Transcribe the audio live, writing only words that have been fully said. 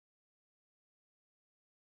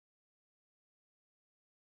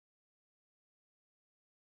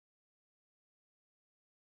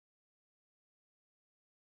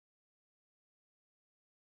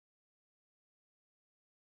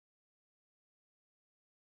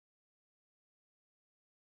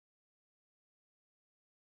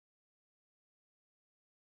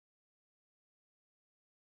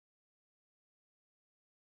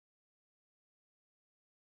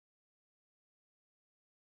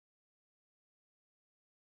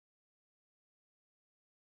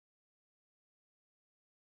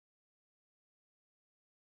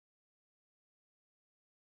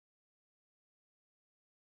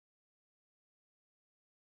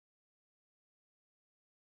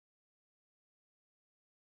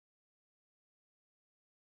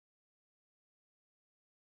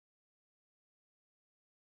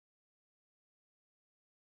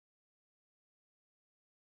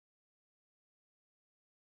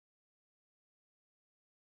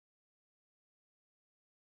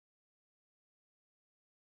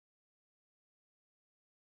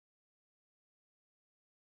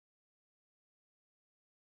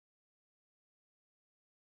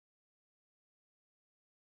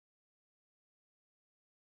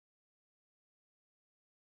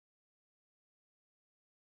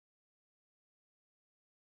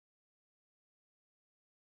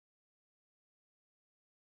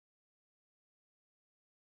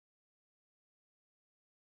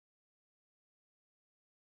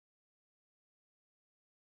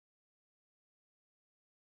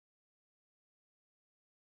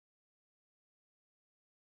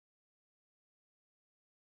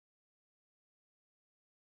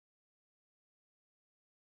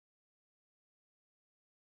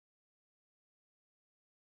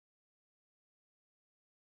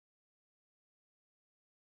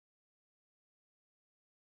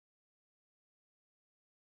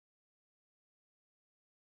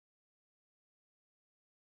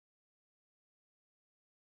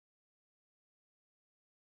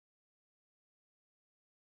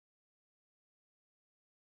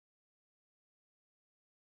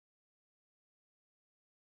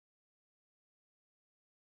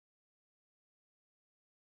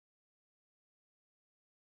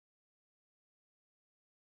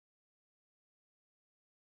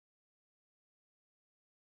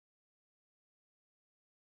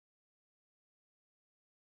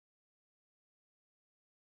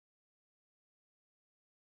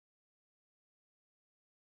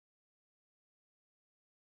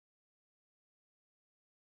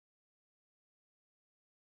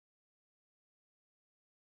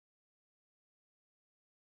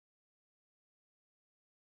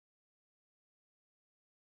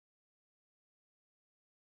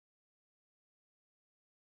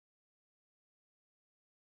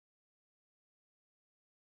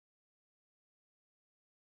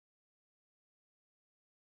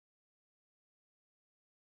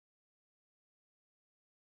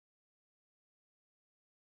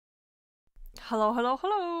Hello, hello,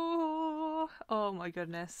 hello! Oh my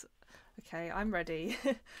goodness. Okay, I'm ready.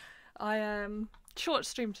 I short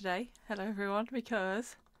stream today. Hello everyone,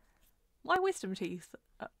 because my wisdom teeth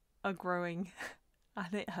are growing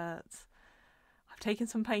and it hurts. I've taken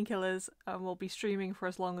some painkillers and will be streaming for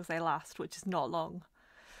as long as they last, which is not long.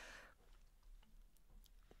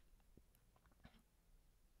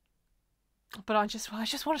 But I just want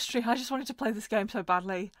to stream. I just wanted to play this game so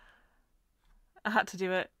badly. I had to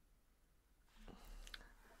do it.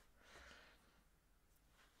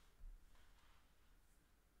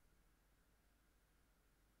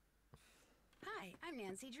 Hi, I'm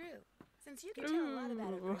Nancy Drew. Since you can tell a lot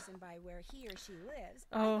about a person by where he or she lives,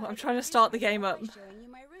 oh, I'm trying to start the game up. Showing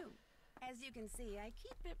you my room. As you can see, I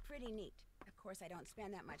keep it pretty neat. Of course, I don't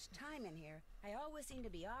spend that much time in here. I always seem to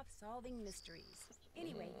be off solving mysteries.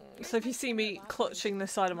 Anyway, so if you see me clutching the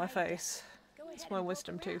side of my face, it's my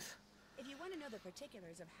wisdom tooth. If you want to know the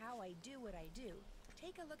particulars of how I do what I do,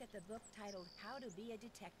 take a look at the book titled How to Be a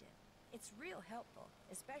Detective. It's real helpful,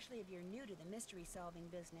 especially if you're new to the mystery-solving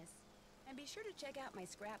business. And be sure to check out my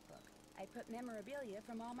scrapbook. I put memorabilia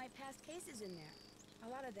from all my past cases in there. A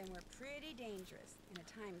lot of them were pretty dangerous, and at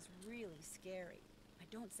times really scary.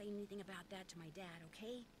 But don't say anything about that to my dad,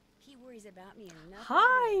 okay? He worries about me enough.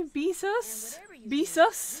 Hi, Besus.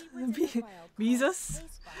 Besus. Besus.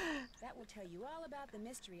 That will tell you all about the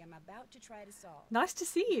mystery I'm about to try to solve. Nice to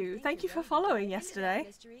see you. Thank you for following yesterday.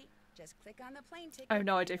 Just click on the plane ticket. I have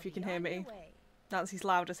no idea if you can hear me. Nancy's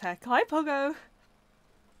loud as heck. Hi, Pogo.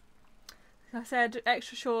 I said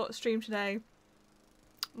extra short stream today.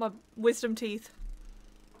 My wisdom teeth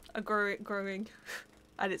are growing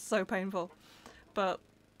and it's so painful. But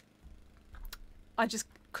I just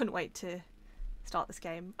couldn't wait to start this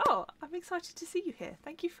game. Oh, I'm excited to see you here.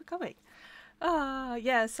 Thank you for coming.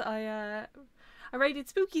 Yes, I raided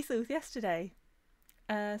Spooky Sleuth yesterday.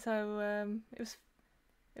 So it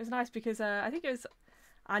was nice because I think it was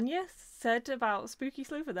Anya said about Spooky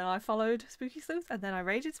Sleuth, and then I followed Spooky Sleuth, and then I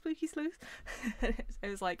raided Spooky Sleuth. It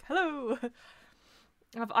was like, hello!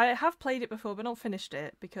 I have played it before, but not finished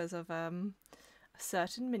it because of a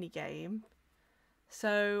certain minigame.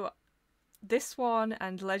 So this one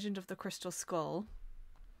and Legend of the Crystal Skull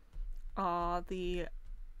are the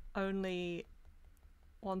only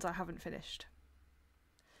ones I haven't finished.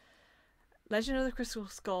 Legend of the Crystal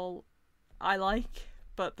Skull I like,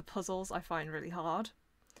 but the puzzles I find really hard.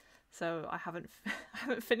 So I haven't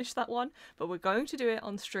finished that one, but we're going to do it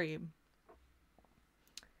on stream.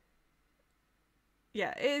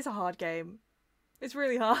 Yeah, it is a hard game. It's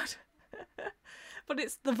really hard. But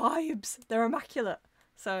it's the vibes. They're immaculate.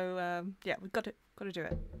 So yeah, we've got to do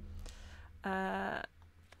it.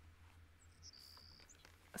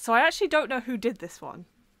 So I actually don't know who did this one.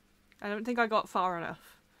 I don't think I got far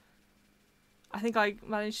enough. I think I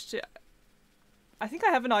managed to... I think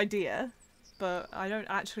I have an idea, but I don't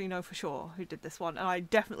actually know for sure who did this one, and I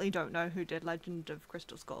definitely don't know who did Legend of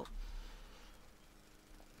Crystal Skull.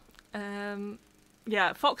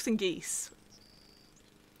 Yeah, Fox and Geese.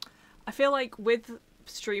 I feel like with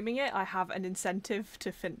streaming it, I have an incentive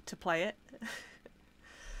to play it.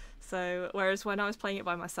 So, whereas when I was playing it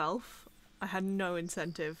by myself, I had no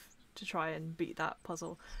incentive to try and beat that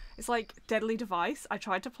puzzle. It's like Deadly Device. I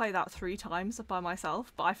tried to play that 3 times by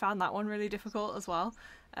myself, but I found that one really difficult as well.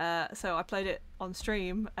 So I played it on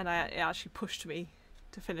stream, and it actually pushed me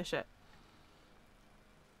to finish it.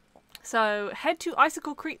 So head to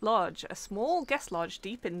Icicle Creek Lodge, a small guest lodge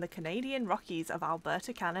deep in the Canadian Rockies of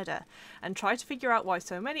Alberta, Canada, and try to figure out why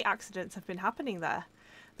so many accidents have been happening there.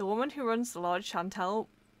 The woman who runs the lodge, Chantel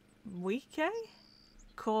Moike,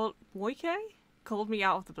 called me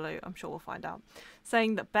out of the blue. I'm sure we'll find out.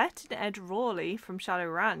 Saying that Bet and Ed Rawley from Shadow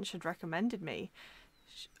Ranch had recommended me.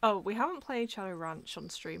 Oh, we haven't played Shadow Ranch on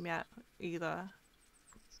stream yet either.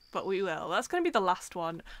 But we will. That's going to be the last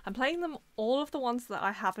one. I'm playing them, all of the ones that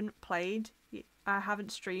I haven't played, I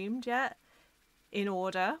haven't streamed yet, in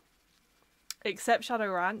order. Except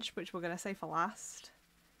Shadow Ranch, which we're going to save for last.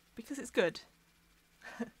 Because it's good.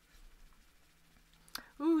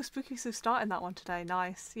 Ooh, Spooky Sleuth starting that one today.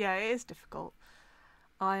 Nice. Yeah, it is difficult.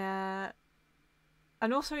 And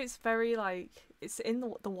also it's very, like, it's in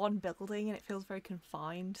the one building and it feels very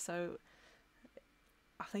confined, so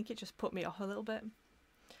I think it just put me off a little bit.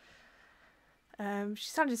 She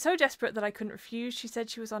sounded so desperate that I couldn't refuse. She said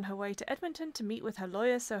she was on her way to Edmonton to meet with her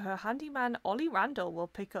lawyer, so her handyman Ollie Randall will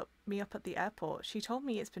pick me up at the airport. She told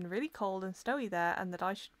me it's been really cold and snowy there and that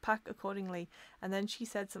I should pack accordingly, and then she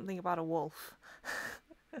said something about a wolf.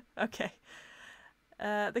 Okay.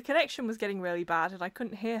 The connection was getting really bad and I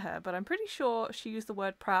couldn't hear her, but I'm pretty sure she used the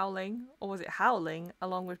word prowling, or was it howling,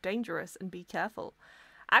 along with dangerous and be careful.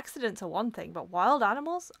 Accidents are one thing, but wild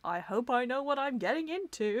animals? I hope I know what I'm getting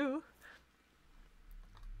into.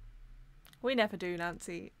 We never do,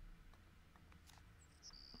 Nancy.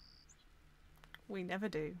 We never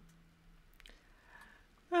do.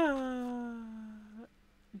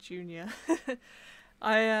 Junior.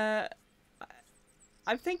 I'm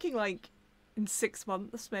thinking like in 6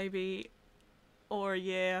 months maybe, or a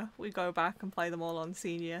year, we go back and play them all on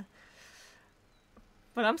senior.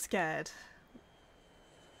 But I'm scared.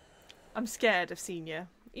 I'm scared of senior.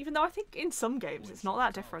 Even though I think in some games it's not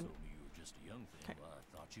that different. Okay.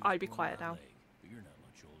 I'd be quiet now.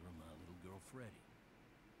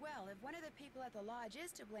 Well, if one of the people at the lodge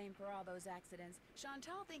is to blame for all those accidents,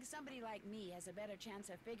 Chantal thinks somebody like me has a better chance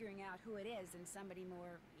of figuring out who it is than somebody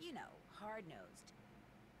more, you know, hard-nosed.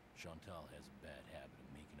 Chantal has a bad habit of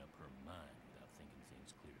making up her mind without thinking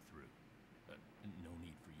things clear through. No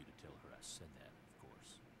need for you to tell her I said that, of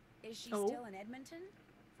course. Is she still in Edmonton?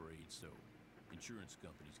 Afraid so. Insurance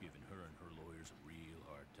company's giving her and her lawyers a real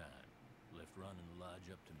hard time. Left running the lodge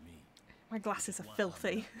up to me. My glasses are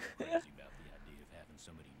filthy. I'm crazy about the idea of having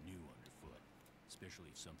somebody new underfoot, especially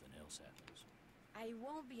if something else happens. I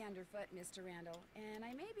won't be underfoot, Mr. Randall, and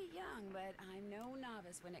I may be young, but I'm no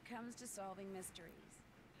novice when it comes to solving mysteries.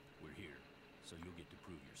 We're here, so you'll get to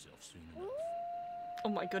prove yourself soon enough. Oh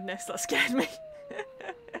my goodness, that scared me.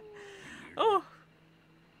 Oh.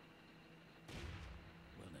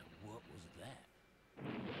 Well, now, what was that?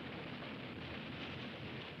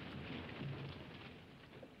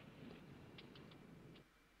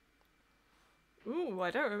 Ooh, I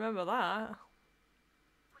don't remember that.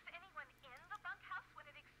 Was anyone in the bunkhouse when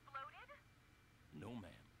it exploded? No,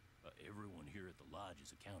 ma'am. Everyone here at the lodge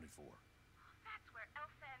is accounted for. That's where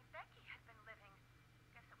Elsa and Becky had been living.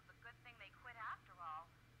 Guess it was a good thing they quit after all.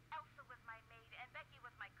 Elsa was my maid and Becky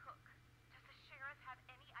was my cook. Does the sheriff have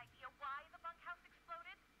any idea why the bunkhouse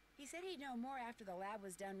exploded? He said he'd know more after the lab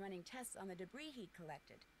was done running tests on the debris he'd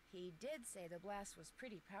collected. He did say the blast was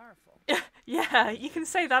pretty powerful. Yeah, you can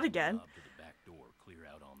say that again. To the back door, clear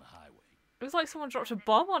out on the highway. It was like someone dropped a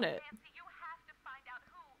bomb on it. Nancy, you have to find out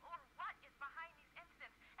who or what is behind these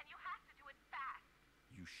incidents, and you have to do it fast.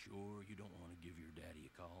 You sure you don't want to give your daddy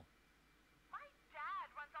a call? My dad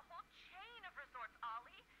runs a whole chain of resorts,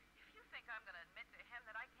 Ollie. If you think I'm going to admit to him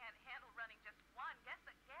that I can't handle running just one, guess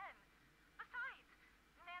again. Besides,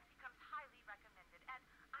 Nancy comes highly recommended, and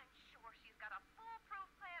I'm sure she's got a foolproof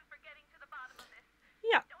plan for getting to the bottom of this.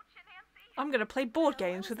 Yeah. Don't you, Nancy? I'm gonna play board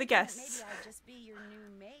games with the guests. Maybe I'd just be your new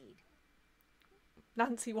maid.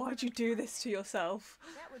 Nancy, why'd you do this to yourself?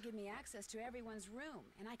 That would give me access to everyone's room,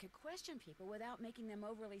 and I could question people without making them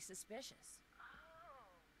overly suspicious.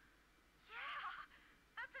 Oh, yeah,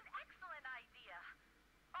 that's an excellent idea.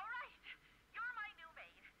 All right, you're my new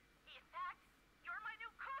maid. In fact, you're my new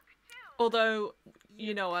cook, too. Although,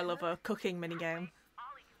 you know I love a cooking minigame.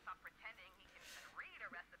 Ollie can stop pretending he can even read a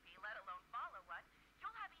recipe, let alone follow one.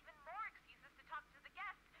 You'll have even more excuses to talk to the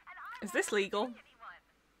guests, and I Is this legal?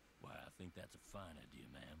 Why, I think that's a fine idea,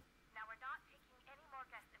 ma'am. Now we're not taking any more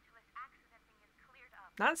guests until this accident thing is cleared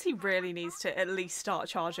up. Nancy really needs to at least start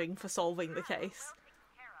charging for solving the case. Well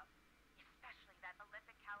taken care of, especially that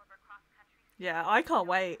Olympic caliber cross-country. Yeah, I can't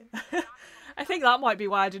wait. I think that might be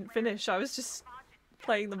why I didn't finish. I was just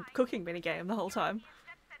playing the cooking minigame the whole time.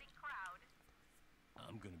 Jet-setting crowd.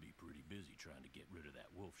 I'm gonna be pretty busy trying to get rid of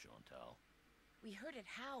that wolf, Chantal. We heard it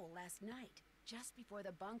howl last night, just before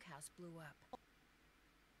the bunkhouse blew up.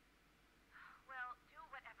 Well, do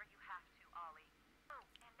whatever you have to, Ollie. Oh,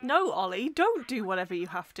 and No, Ollie, don't do whatever you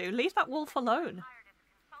have to. Leave that wolf alone. hired as a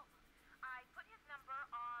consultant. I put his number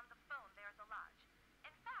on the phone there at the lodge.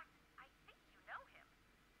 In fact, I think you know him.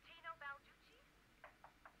 Tino Balducci?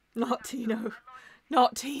 Not Tino.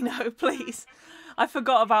 Not Tino, please. I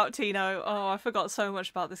forgot about Tino. Oh, I forgot so much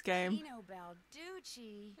about this game. Tino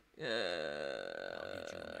Balducci.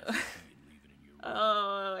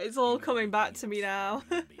 Oh, it's all coming back to me now.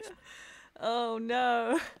 Oh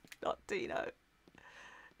no, not Tino.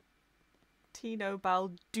 Tino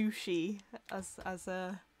Balducci, as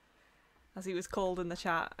he was called in the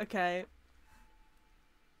chat. Okay.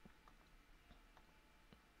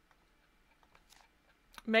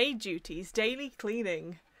 Maid duties, daily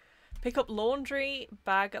cleaning. Pick up laundry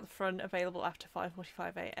bag at the front, available after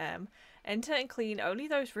 5:45 AM. Enter and clean only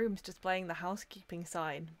those rooms displaying the housekeeping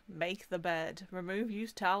sign. Make the bed. Remove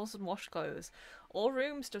used towels and washclothes. All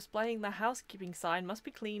rooms displaying the housekeeping sign must be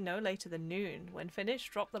cleaned no later than noon. When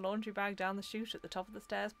finished, drop the laundry bag down the chute at the top of the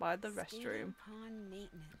stairs by the restroom. Pond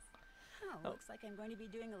maintenance. Oh, looks like I'm going to be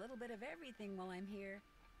doing a little bit of everything while I'm here.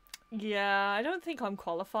 Yeah, I don't think I'm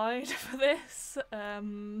qualified for this.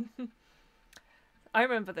 I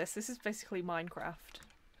remember this. This is basically Minecraft.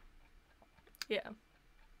 Yeah.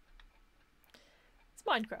 It's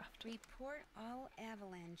Minecraft. Report all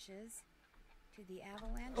avalanches to the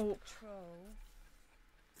Avalanche Oh. Patrol.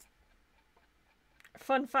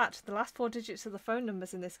 Fun fact, the last 4 digits of the phone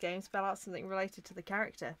numbers in this game spell out something related to the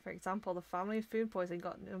character. For example, the family of food poisoning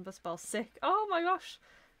got number spelled sick. Oh my gosh!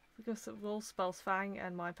 Because the wolf spells fang,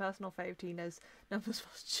 and my personal fave Tina's number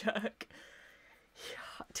spells jerk.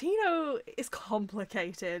 Yeah, Tino is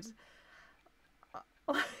complicated.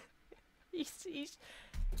 he's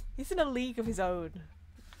in a league of his own.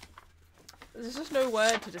 There's just no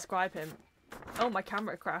word to describe him. Oh, my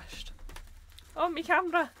camera crashed. Oh, my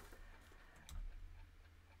camera!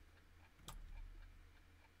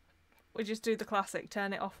 We just do the classic,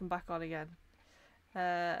 turn it off and back on again.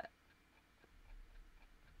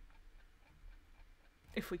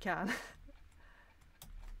 If we can.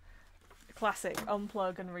 Classic,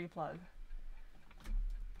 unplug and replug.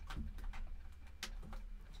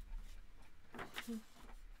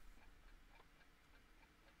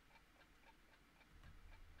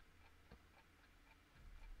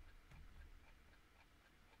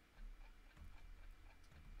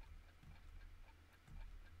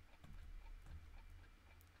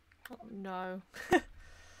 Oh no.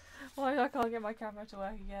 Why I can't get my camera to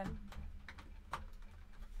work again?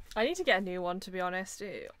 I need to get a new one, to be honest.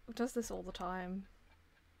 It does this all the time.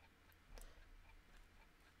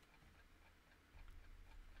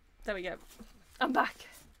 There we go. I'm back.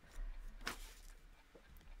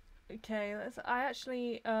 Okay, I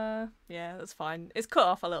actually, yeah, that's fine. It's cut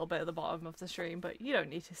off a little bit at the bottom of the stream, but you don't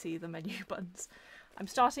need to see the menu buttons. I'm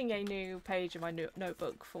starting a new page in my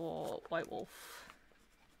notebook for White Wolf.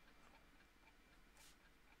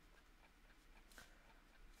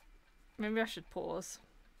 Maybe I should pause.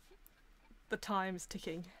 The time's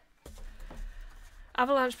ticking.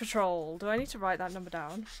 Avalanche Patrol. Do I need to write that number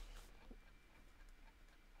down?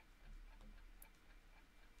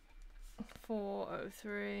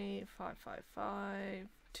 403-555-2006.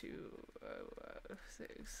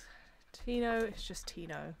 Tino. It's just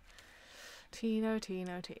Tino. Tino.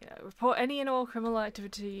 Report any and all criminal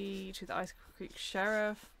activity to the Icicle Creek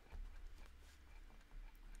Sheriff.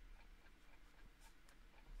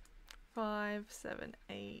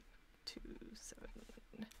 57827.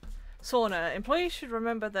 Sauna. Employees should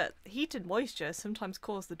remember that heat and moisture sometimes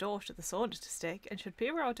cause the door to the sauna to stick and should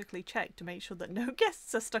periodically check to make sure that no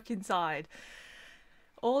guests are stuck inside.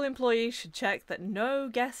 All employees should check that no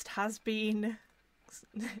guest has been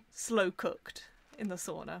slow cooked in the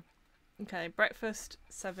sauna. Okay, breakfast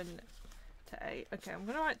 7 to 8. Okay, I'm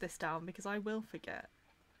going to write this down because I will forget.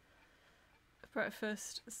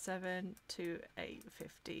 Breakfast 7 to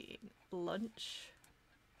 8:15. Lunch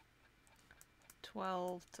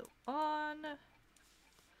 12 to 1.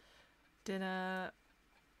 Dinner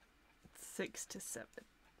 6 to 7.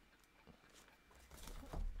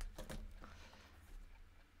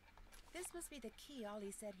 This must be the key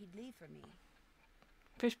Ollie said he'd leave for me.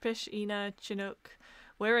 Pish Pish, Ina, Chinook.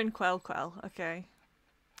 We're in Quell. Okay.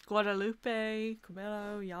 Guadalupe,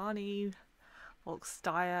 Camilo, Yanni,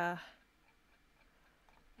 Volksteyer.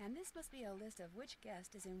 And this must be a list of which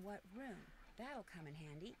guest is in what room. That'll come in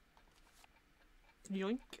handy.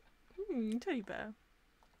 Yoink. Teddy bear.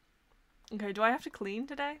 Okay, do I have to clean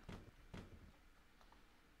today?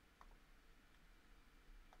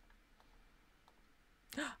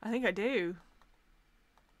 I think I do.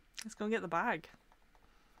 Let's go and get the bag.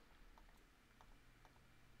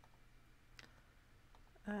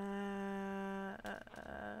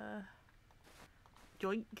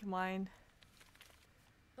 Yoink, mine.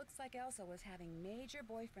 Looks like Elsa was having major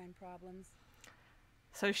boyfriend problems.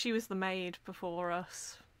 So she was the maid before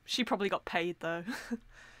us. She probably got paid though.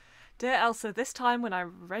 Dear Elsa, this time when I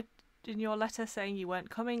read in your letter saying you weren't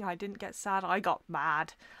coming, I didn't get sad, I got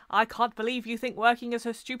mad. I can't believe you think working as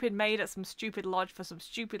a stupid maid at some stupid lodge for some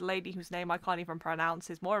stupid lady whose name I can't even pronounce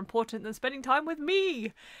is more important than spending time with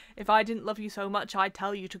me. If I didn't love you so much, I'd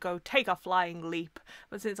tell you to go take a flying leap.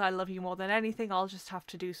 But since I love you more than anything, I'll just have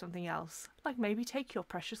to do something else. Like maybe take your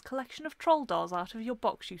precious collection of troll dolls out of your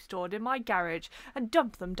box you stored in my garage and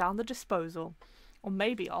dump them down the disposal. Or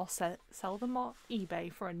maybe I'll sell them on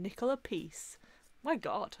eBay for a nickel a piece. My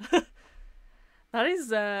God. That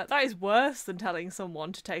is worse than telling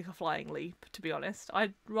someone to take a flying leap, to be honest.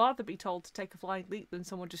 I'd rather be told to take a flying leap than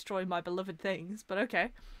someone destroy my beloved things, but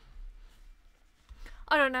okay.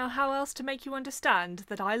 I don't know how else to make you understand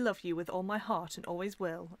that I love you with all my heart and always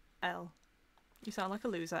will, Elle. You sound like a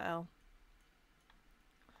loser, Elle.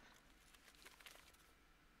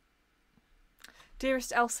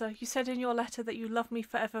 Dearest Elsa, you said in your letter that you love me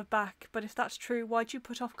forever back, but if that's true, why'd you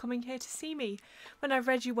put off coming here to see me? When I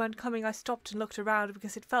read you weren't coming, I stopped and looked around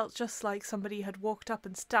because it felt just like somebody had walked up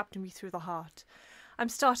and stabbed me through the heart. I'm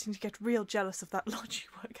starting to get real jealous of that lodge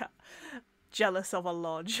you work at. Jealous of a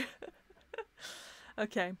lodge.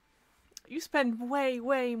 Okay. You spend way,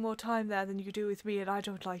 way more time there than you do with me, and I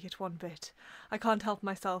don't like it one bit. I can't help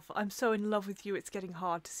myself. I'm so in love with you, it's getting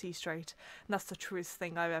hard to see straight, and that's the truest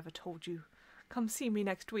thing I've ever told you. Come see me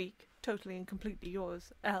next week. Totally and completely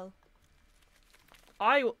yours, Elle.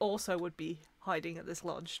 I also would be hiding at this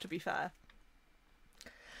lodge, to be fair.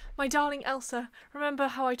 My darling Elsa, remember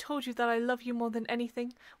how I told you that I love you more than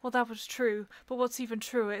anything? Well, that was true, but what's even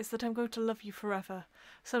truer is that I'm going to love you forever.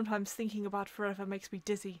 Sometimes thinking about forever makes me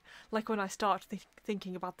dizzy, like when I start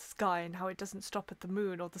thinking about the sky and how it doesn't stop at the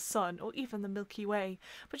moon or the sun or even the Milky Way,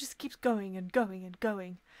 but just keeps going and going and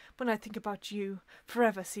going. When I think about you,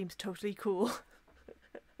 forever seems totally cool.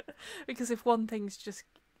 Because if one thing just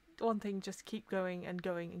keep going and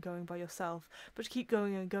going and going by yourself, but keep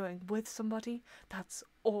going and going with somebody, that's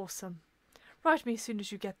awesome. Write me as soon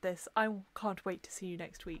as you get this. I can't wait to see you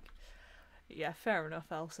next week. Yeah, fair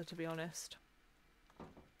enough, Elsa, to be honest.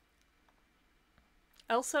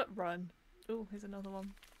 Elsa, run. Ooh, here's another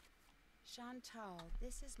one. Chantal,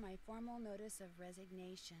 this is my formal notice of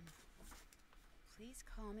resignation. Please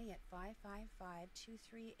call me at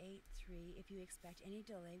 555-2383 if you expect any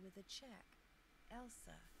delay with a check.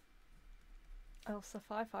 Elsa. Elsa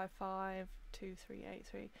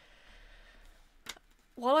 555-2383.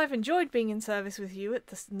 While I've enjoyed being in service with you and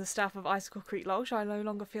the staff of Icicle Creek Lodge, I no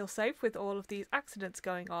longer feel safe with all of these accidents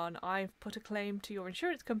going on. I've put a claim to your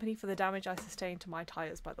insurance company for the damage I sustained to my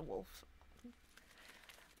tyres by the wolf.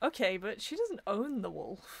 Okay, but she doesn't own the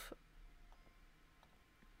wolf.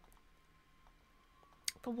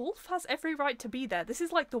 The wolf has every right to be there. This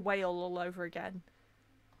is like the whale all over again.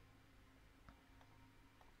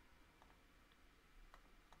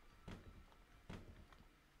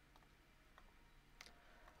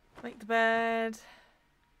 Make the bed.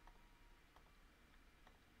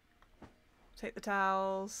 Take the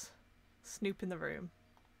towels. Snoop in the room.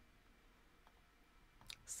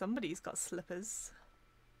 Somebody's got slippers.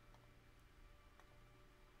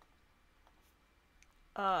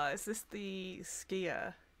 Is this the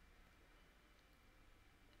skier?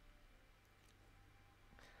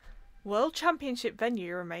 World Championship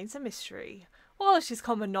venue remains a mystery. While it is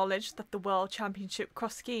common knowledge that the World Championship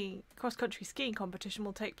cross-country skiing competition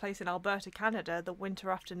will take place in Alberta, Canada, the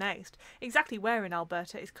winter after next, exactly where in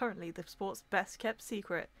Alberta is currently the sport's best-kept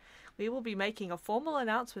secret. We will be making a formal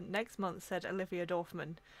announcement next month, said Olivia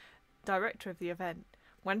Dorfman, director of the event.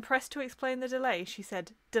 When pressed to explain the delay, she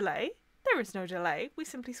said, "Delay? There is no delay. We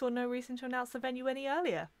simply saw no reason to announce the venue any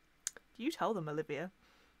earlier." You tell them, Olivia.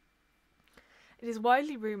 It is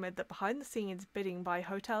widely rumoured that behind-the-scenes bidding by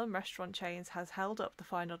hotel and restaurant chains has held up the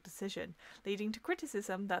final decision, leading to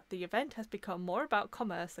criticism that the event has become more about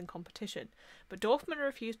commerce than competition, but Dorfman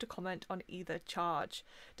refused to comment on either charge.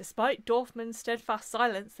 Despite Dorfman's steadfast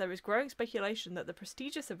silence, there is growing speculation that the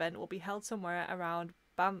prestigious event will be held somewhere around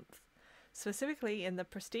Banff, specifically in the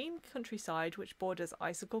pristine countryside which borders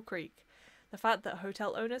Icicle Creek. The fact that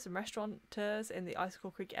hotel owners and restaurateurs in the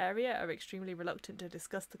Icicle Creek area are extremely reluctant to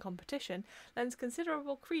discuss the competition lends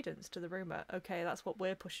considerable credence to the rumour. Okay, that's what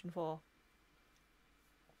we're pushing for.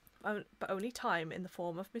 But only time in the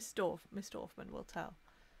form of Miss Dorfman will tell.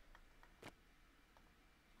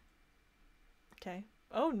 Okay.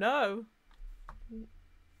 Oh no!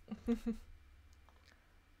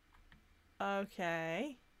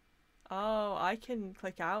 Okay. Oh, I can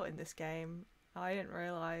click out in this game. I didn't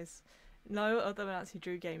realise. No other Nancy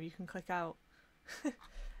Drew game you can click out.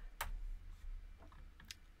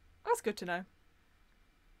 That's good to know.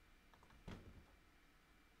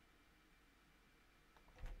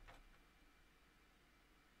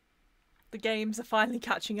 The games are finally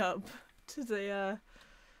catching up to the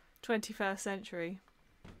 21st century.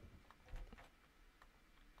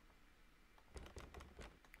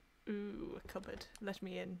 Ooh, a cupboard. Let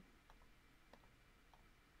me in.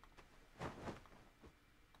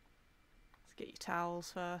 Get your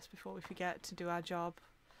towels first before we forget to do our job.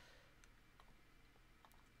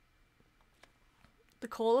 The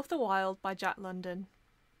Call of the Wild by Jack London.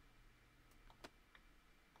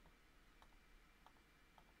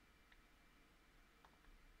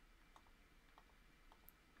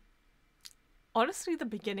 Honestly, the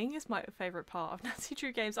beginning is my favourite part of Nancy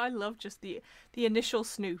Drew games. I love just the initial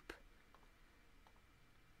snoop.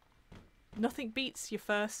 Nothing beats your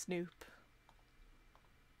first snoop.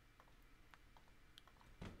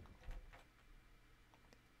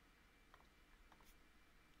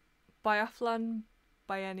 Biathlon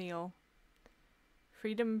biennial.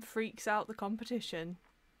 Freedom freaks out the competition.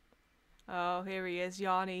 Oh, here he is,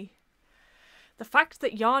 Yanni. The fact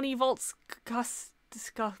that Yanni Volkastaya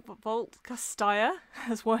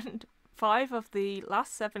has won 5 of the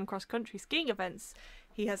last 7 cross-country skiing events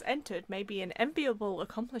he has entered may be an enviable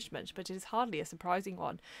accomplishment, but it is hardly a surprising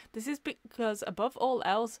one. This is because, above all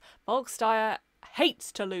else, Volkastaya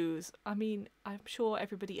hates to lose. I mean, I'm sure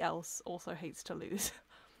everybody else also hates to lose.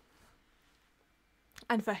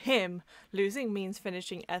 And for him, losing means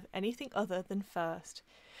finishing anything other than first.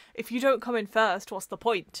 If you don't come in first, what's the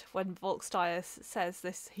point? When Volkastaya says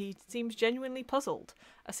this, he seems genuinely puzzled.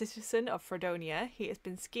 A citizen of Fredonia, he has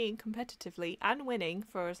been skiing competitively and winning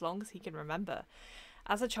for as long as he can remember.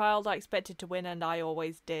 As a child, I expected to win, and I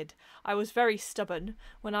always did. I was very stubborn.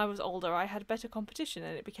 When I was older, I had better competition,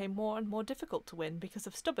 and it became more and more difficult to win because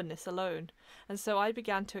of stubbornness alone. And so I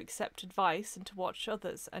began to accept advice and to watch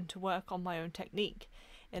others and to work on my own technique.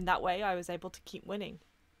 In that way, I was able to keep winning.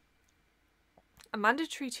 A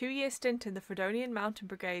mandatory 2-year stint in the Fredonian Mountain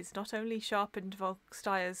Brigades not only sharpened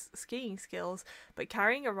Volkstaya's skiing skills, but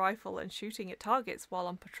carrying a rifle and shooting at targets while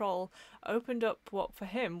on patrol opened up what for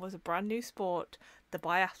him was a brand new sport, the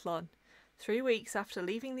biathlon. 3 weeks after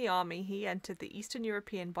leaving the army, he entered the Eastern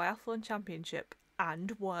European Biathlon Championship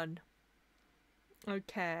and won.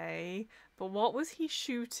 Okay, but what was he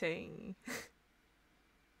shooting?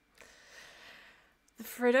 The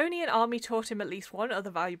Fredonian army taught him at least one other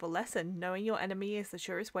valuable lesson. Knowing your enemy is the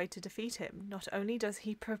surest way to defeat him. Not only does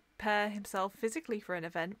he prepare himself physically for an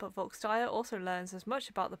event, but Volkastaya also learns as much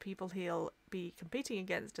about the people he'll be competing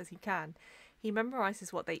against as he can. He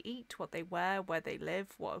memorises what they eat, what they wear, where they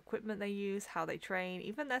live, what equipment they use, how they train,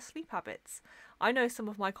 even their sleep habits. I know some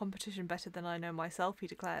of my competition better than I know myself, he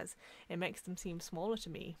declares. It makes them seem smaller to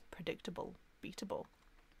me, predictable, beatable.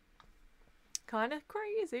 Kind of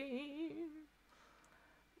crazy.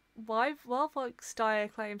 While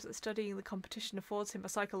Volkastaya claims that studying the competition affords him a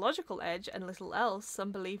psychological edge and little else,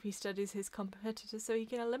 some believe he studies his competitors so he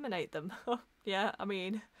can eliminate them. Yeah, I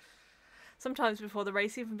mean, sometimes before the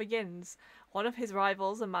race even begins. One of his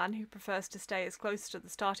rivals, a man who prefers to stay as close to the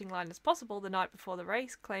starting line as possible the night before the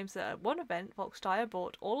race, claims that at one event Volkastaya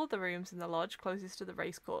bought all of the rooms in the lodge closest to the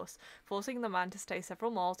racecourse, forcing the man to stay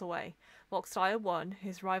several miles away. Volkastaya won,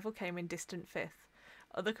 his rival came in distant 5th.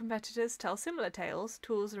 Other competitors tell similar tales.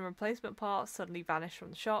 Tools and replacement parts suddenly vanish from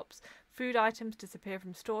the shops, food items disappear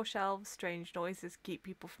from store shelves, strange noises keep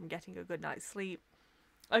people from getting a good night's sleep.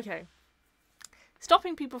 Okay.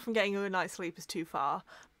 Stopping people from getting a good night's sleep is too far,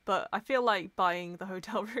 but I feel like buying the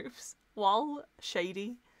hotel rooms, while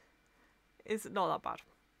shady, is not that bad.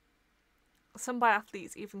 Some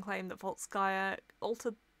biathletes even claim that Volkastaya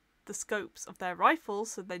altered the scopes of their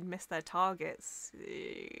rifles so they'd miss their targets.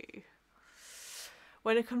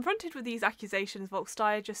 When confronted with these accusations,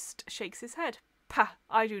 Volkastaya just shakes his head. Pah,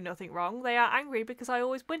 I do nothing wrong. They are angry because I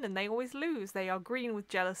always win and they always lose. They are green with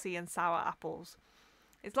jealousy and sour apples.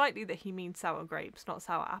 It's likely that he means sour grapes, not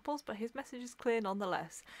sour apples, but his message is clear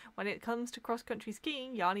nonetheless. When it comes to cross-country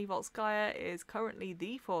skiing, Yanni Volkastaya is currently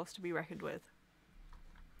the force to be reckoned with.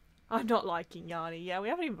 I'm not liking Yanni. Yeah, we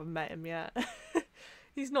haven't even met him yet.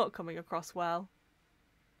 He's not coming across well.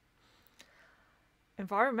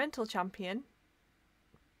 Environmental champion.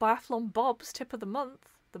 Biathlon Bob's tip of the month,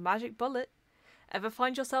 the magic bullet. Ever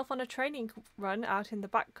find yourself on a training run out in the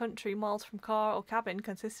back country, miles from car or cabin,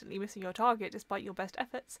 consistently missing your target despite your best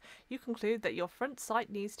efforts? You conclude that your front sight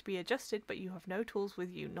needs to be adjusted, but you have no tools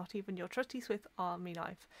with you, not even your trusty Swiss Army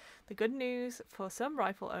knife. The good news for some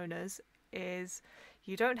rifle owners is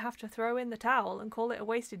you don't have to throw in the towel and call it a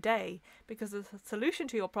wasted day, because the solution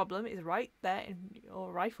to your problem is right there in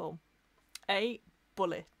your rifle. A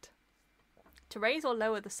bullet. To raise or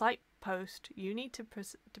lower the sight post, you need to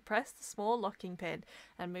press the small locking pin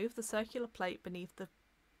and move the circular plate beneath the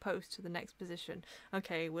post to the next position.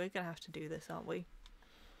 Okay, we're going to have to do this, aren't we?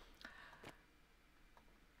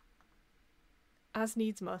 As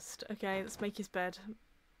needs must. Okay, let's make his bed.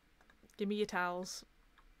 Give me your towels.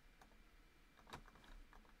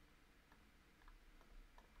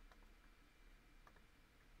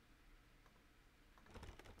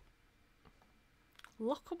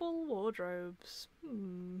 Lockable wardrobes.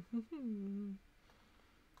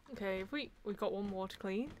 Okay, we've got one more to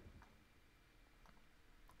clean.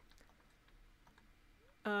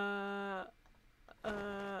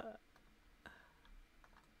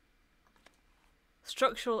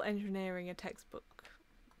 Structural engineering, a textbook.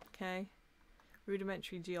 Okay.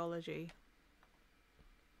 Rudimentary geology.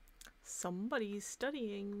 Somebody's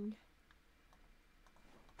studying.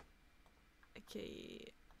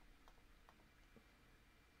 Okay.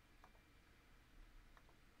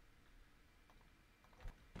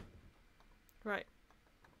 Right.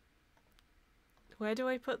 Where do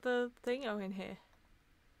I put the thing? Oh, in here.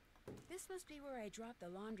 This must be where I drop the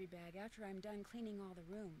laundry bag after I'm done cleaning all the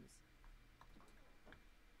rooms.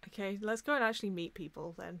 Okay, let's go and actually meet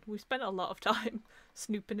people then. We've spent a lot of time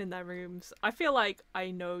snooping in their rooms. I feel like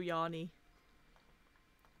I know Yanni.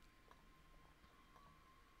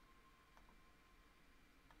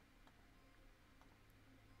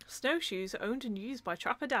 Snowshoes owned and used by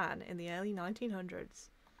Trapper Dan in the early 1900s.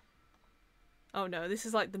 Oh no, this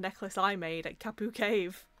is like the necklace I made at Kapu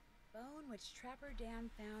Cave. Bone which Trapper Dan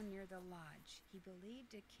found near the lodge. He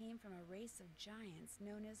believed it came from a race of giants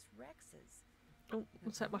known as Rexes. Oh,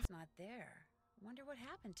 what's that? It's not there. Wonder what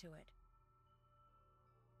happened to it.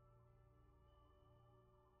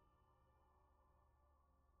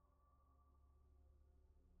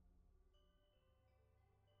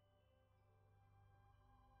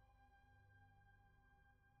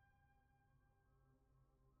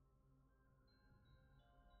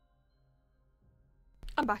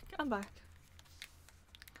 I'm back. I'm back.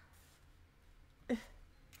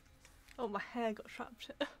 Oh, my hair got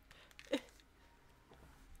trapped.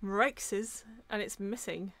 Rexes, and it's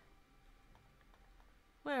missing.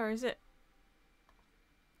 Where is it?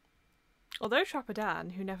 Although Trapper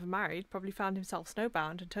Dan, who never married, probably found himself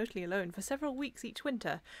snowbound and totally alone for several weeks each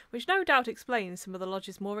winter, which no doubt explains some of the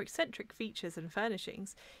lodge's more eccentric features and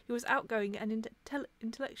furnishings, he was outgoing and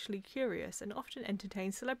intellectually curious and often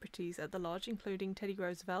entertained celebrities at the lodge, including Teddy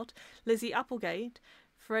Roosevelt, Lizzie Applegate,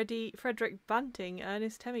 Frederick Banting,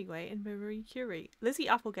 Ernest Hemingway, and Marie Curie. Lizzie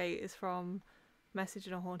Applegate is from Message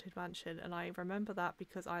in a Haunted Mansion, and I remember that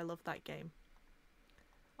because I love that game.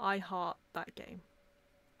 I heart that game.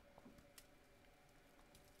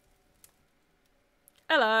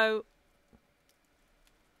 Hello.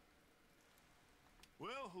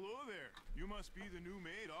 Well, hello there. You must be the new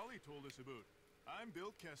maid Ollie told us about. I'm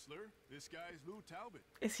Bill Kessler. This guy's Lou Talbot.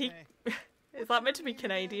 Is he? Is that meant to be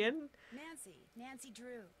Canadian? Nancy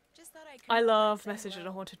Drew. Just thought I love Message in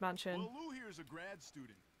a Haunted Mansion. Well, Lou here's a grad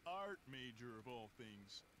student, art major of all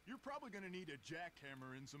things. You're probably gonna need a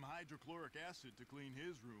jackhammer and some hydrochloric acid to clean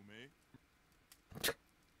his room, eh?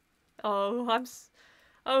 Oh,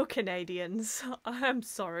 oh, Canadians. I'm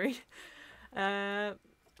sorry.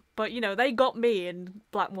 But you know, they got me in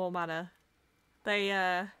Blackmore Manor.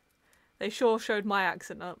 They sure showed my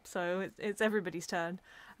accent up, so it's everybody's turn.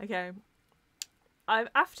 Okay.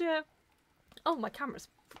 After... Oh, my camera's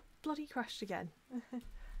bloody crashed again.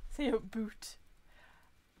 See it boot.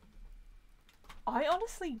 I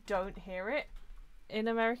honestly don't hear it in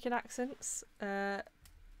American accents that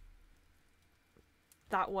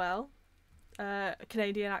well.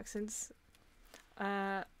 Canadian accents.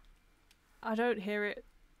 I don't hear it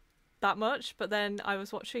that much, but then I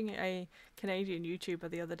was watching a Canadian YouTuber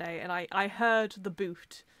the other day and I heard the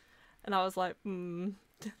boot and I was like,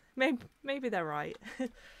 maybe they're right.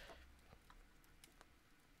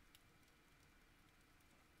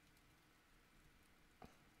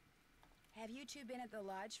 Have you two been at the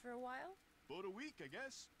lodge for a while? About a week, I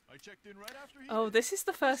guess. I checked in right after he Oh, did. this is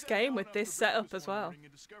the first game with this setup as well.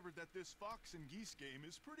 And discovered that this fox and geese game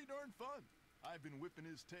is pretty darn fun. I've been whipping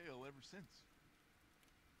his tail ever since.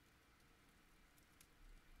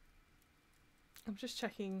 I'm just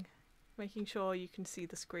checking, making sure you can see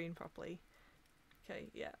the screen properly. Okay,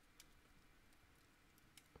 yeah.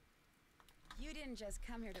 You didn't just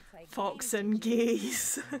come here to play Fox games, and did you?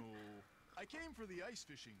 geese. No, I came for the ice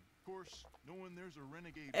fishing. Of course, knowing there's a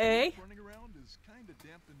renegade Eh? running around is kind of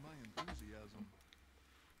dampened my enthusiasm.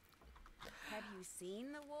 Have you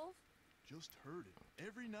seen the wolf? Just heard it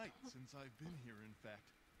every night since I've been here, in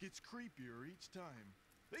fact. Gets creepier each time.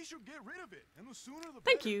 They should get rid of it, and the sooner the better.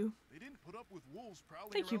 Thank you. They didn't put up with wolves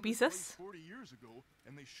prowling Thank you, around this place Beezus. 40 years ago,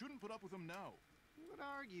 and they shouldn't put up with them now. Who would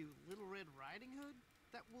argue, Little Red Riding Hood?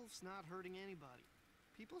 That wolf's not hurting anybody.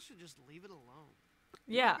 People should just leave it alone.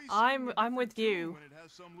 Yeah, You'll be seeing I'm it with too you. When it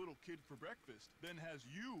has some little kid for breakfast, then has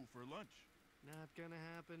you for lunch. Not gonna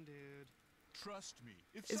happen, dude. Trust me.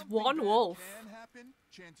 If It's something one bad wolf. can happen,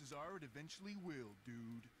 chances are it eventually will,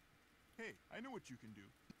 dude. Hey, I know what you can do.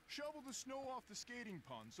 Shovel the snow off the skating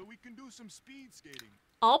pond so we can do some speed skating.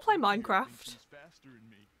 I'll play Look here, Minecraft. thinks he's faster than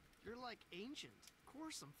me. You're like ancient. Of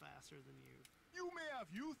course I'm faster than you. You may have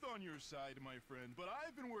youth on your side, my friend, but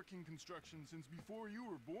I've been working construction since before you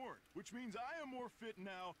were born, which means I am more fit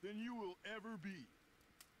now than you will ever be.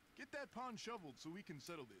 Get that pond shoveled so we can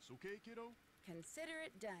settle this, okay, kiddo? Consider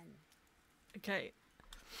it done. Okay.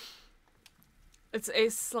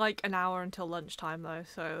 It's like an hour until lunchtime though,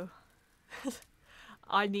 so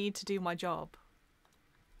I need to do my job.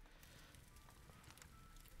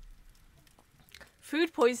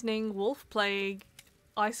 Food poisoning, wolf plague,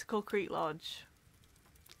 Icicle Creek Lodge.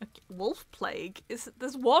 Okay. Wolf plague?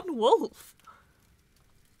 There's one wolf.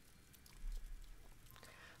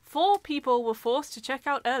 4 people were forced to check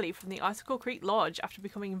out early from the Icicle Creek Lodge after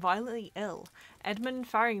becoming violently ill.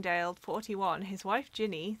 Edmund Faringdale, 41, his wife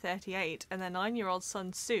Ginny, 38, and their 9-year-old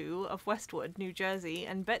son Sue of Westwood, New Jersey,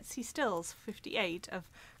 and Betsy Stills, 58, of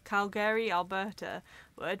Calgary, Alberta,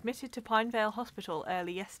 were admitted to Pinevale Hospital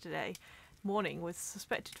early yesterday morning with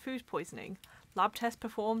suspected food poisoning. Lab tests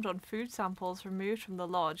performed on food samples removed from the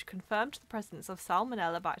lodge confirmed the presence of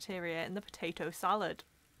salmonella bacteria in the potato salad,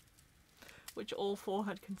 which all 4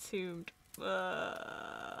 had consumed.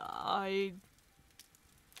 I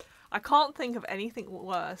can't think of anything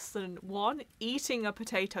worse than 1, eating a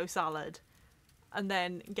potato salad and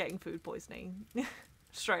then getting food poisoning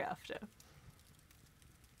straight after.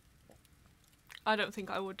 I don't think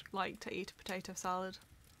I would like to eat a potato salad.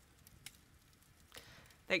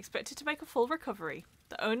 They expected to make a full recovery.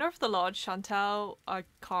 The owner of the lodge, Chantal, I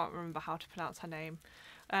can't remember how to pronounce her name,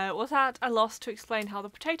 was at a loss to explain how the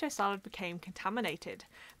potato salad became contaminated.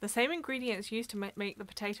 The same ingredients used to make the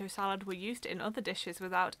potato salad were used in other dishes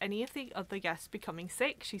without any of the other guests becoming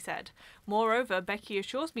sick, she said. Moreover, Becky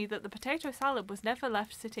assures me that the potato salad was never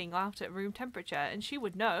left sitting out at room temperature, and she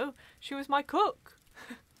would know. She was my cook.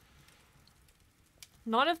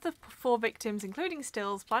 None of the 4 victims, including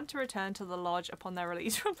Stills, plan to return to the lodge upon their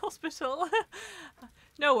release from hospital.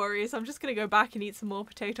 No worries, I'm just going to go back and eat some more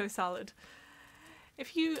potato salad.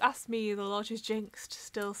 If you ask me, the lodge is jinxed,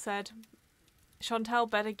 Stills said. Chantal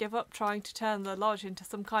better give up trying to turn the lodge into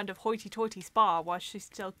some kind of hoity-toity spa while she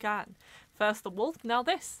still can. First the wolf, now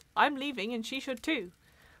this. I'm leaving and she should too.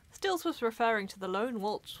 Stills was referring to the lone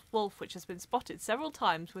wolf which has been spotted several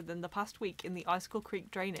times within the past week in the Icicle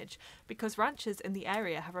Creek drainage. Because ranchers in the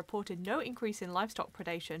area have reported no increase in livestock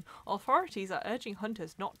predation, authorities are urging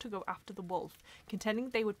hunters not to go after the wolf, contending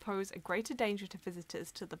they would pose a greater danger to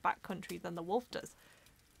visitors to the backcountry than the wolf does.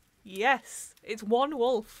 Yes, it's one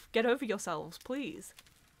wolf. Get over yourselves, please.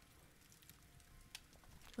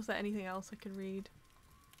 Was there anything else I could read?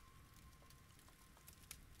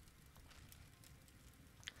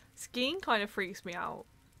 Skiing kind of freaks me out.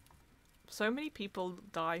 So many people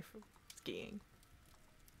die from skiing.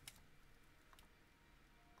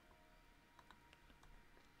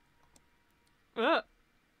 Ugh.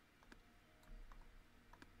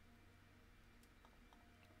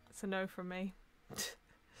 It's a no from me.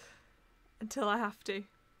 Until I have to.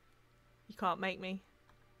 You can't make me.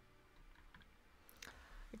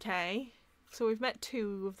 Okay, so we've met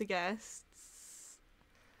 2 of the guests.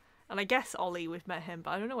 And I guess Ollie, we've met him,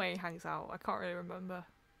 but I don't know where he hangs out. I can't really remember.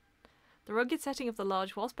 The rugged setting of the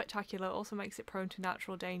lodge, while spectacular, also makes it prone to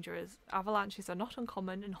natural danger, as avalanches are not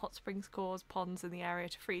uncommon and hot springs cause ponds in the area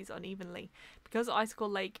to freeze unevenly. Because Icicle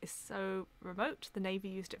Lake is so remote, the Navy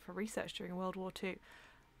used it for research during World War II.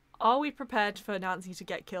 Are we prepared for Nancy to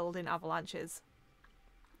get killed in avalanches?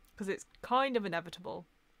 Because it's kind of inevitable.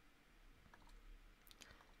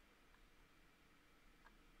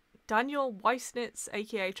 Daniel Weissnitz,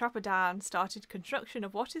 aka Trapper Dan, started construction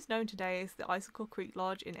of what is known today as the Icicle Creek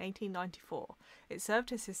Lodge in 1894. It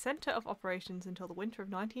served as his centre of operations until the winter of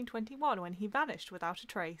 1921, when he vanished without a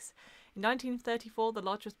trace. In 1934, the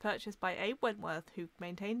lodge was purchased by Abe Wentworth, who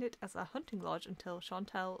maintained it as a hunting lodge until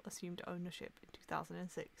Chantal assumed ownership in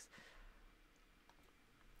 2006.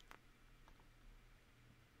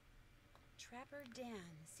 Trapper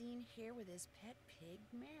Dan, seen here with his pet pig,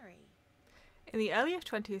 Mary. In the earlier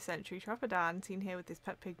 20th century, Trapper Dan, seen here with his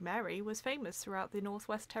pet pig Mary, was famous throughout the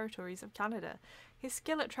Northwest Territories of Canada. His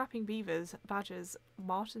skill at trapping beavers, badgers,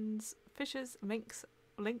 martens, fishes, minks,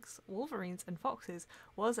 lynx, wolverines and foxes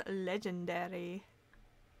was legendary.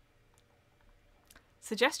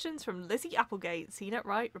 Suggestions from Lizzie Applegate, seen at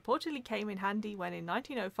Wright, reportedly came in handy when in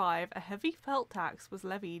 1905 a heavy felt tax was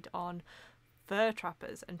levied on fur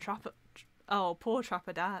trappers, and poor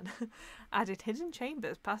Trapper Dan added hidden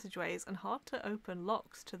chambers, passageways and hard-to-open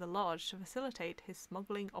locks to the lodge to facilitate his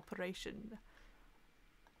smuggling operation.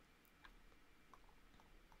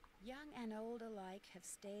 Young and old alike have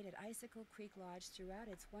stayed at Icicle Creek Lodge throughout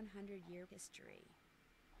its 100-year history.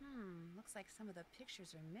 Looks like some of the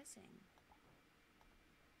pictures are missing.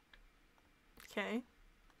 Okay.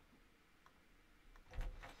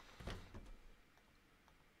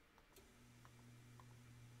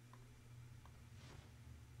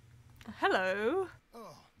 Hello.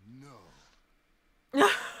 Oh, no.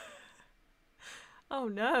 Oh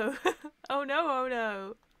no. Oh no, oh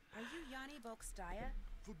no. Are you Yanni Volkstaya?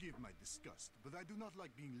 Forgive my disgust, but I do not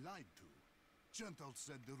like being lied to. Chantal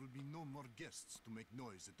said there would be no more guests to make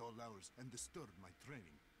noise at all hours and disturb my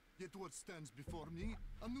training. Yet what stands before me?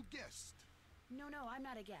 A new guest. No, I'm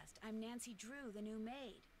not a guest. I'm Nancy Drew, the new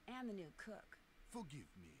maid, and the new cook. Forgive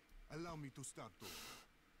me. Allow me to start over.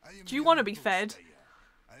 I am Do you want to Jan be fed?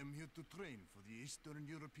 Volsteyer. I am here to train for the Eastern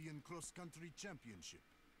European Cross-Country Championship.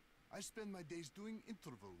 I spend my days doing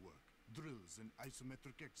interval work, drills, and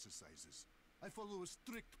isometric exercises. I follow a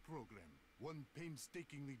strict program, one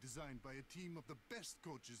painstakingly designed by a team of the best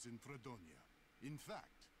coaches in Fredonia. In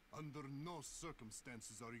fact, under no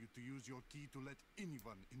circumstances are you to use your key to let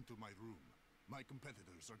anyone into my room. My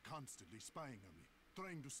competitors are constantly spying on me,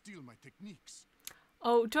 trying to steal my techniques.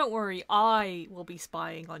 Oh, don't worry, I will be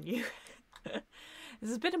spying on you.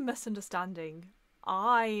 There's a bit of misunderstanding.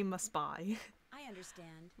 I'm a spy. I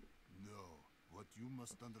understand. No, what you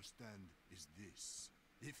must understand is this.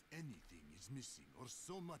 If anything is missing or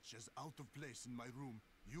so much as out of place in my room,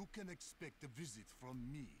 you can expect a visit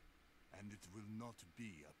from me, and it will not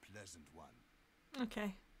be a pleasant one.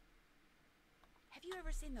 Okay. Have you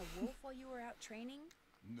ever seen the wolf while you were out training?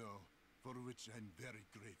 No, for which I'm very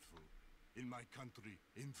grateful. In my country,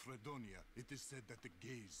 in Fredonia, it is said that the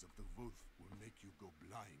gaze of the wolf will make you go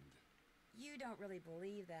blind. You don't really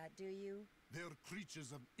believe that, do you? They are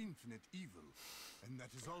creatures of infinite evil, and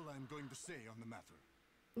that is all I'm going to say on the matter.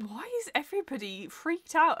 Why is everybody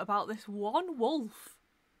freaked out about this one wolf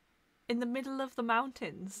in the middle of the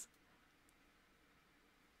mountains?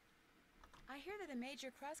 I hear that a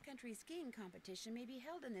major cross-country skiing competition may be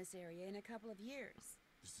held in this area in a couple of years.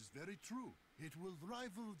 This is very true. It will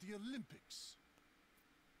rival the Olympics.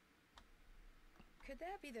 Could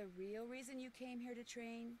that be the real reason you came here to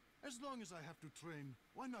train? As long as I have to train,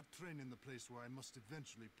 why not train in the place where I must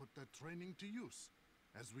eventually put that training to use?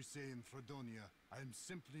 As we say in Fredonia, I am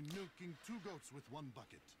simply milking 2 goats with 1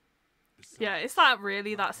 bucket. Besides, Yeah, is that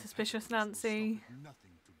really my that suspicious, competitors will stop Nancy? at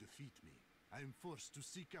nothing to defeat me. I am forced to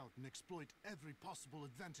seek out and exploit every possible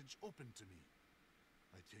advantage open to me.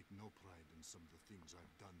 I take no pride in some of the things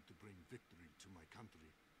I've done to bring victory to my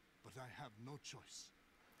country, but I have no choice.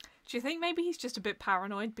 Do you think maybe he's just a bit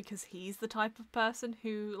paranoid because he's the type of person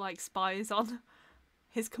who, like, spies on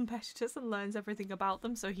his competitors and learns everything about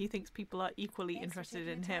them, so he thinks people are equally Thanks for interested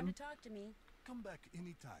taking in the time him? to talk to me. Come back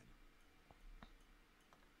anytime.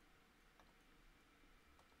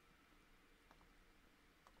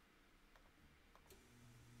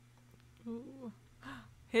 Ooh.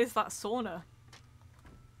 Here's that sauna.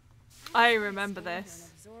 I remember Stand here and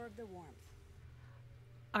this. absorb the warmth.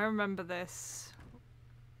 I remember this.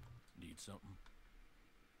 Need something?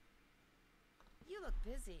 You look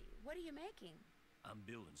busy. What are you making? I'm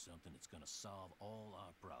building something that's gonna solve all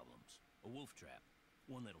our problems. A wolf trap.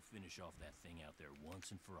 One that'll finish off that thing out there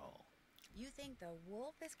once and for all. You think the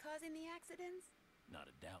wolf is causing the accidents? Not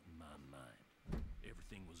a doubt in my mind.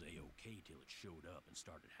 Everything was a-okay till it showed up and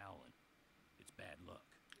started howling. It's bad luck.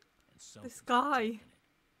 And something's guy. attacking it.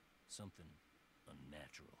 Something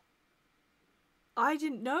unnatural. I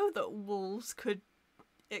didn't know that wolves could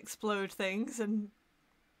explode things and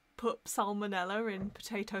put salmonella in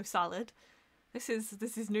potato salad. This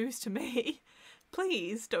is news to me.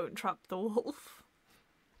 Please don't trap the wolf.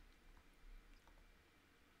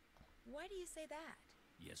 Why do you say that?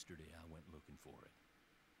 Yesterday I went looking for it.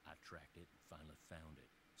 I tracked it and finally found it,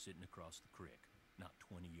 sitting across the creek, not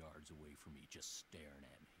 20 yards away from me, just staring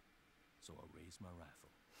at me. So I raised my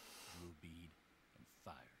rifle, drew a bead, and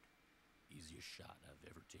fired. Easiest shot I've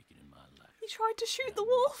ever taken in my life. He tried to shoot And I the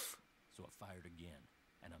wolf. missed. So I fired again,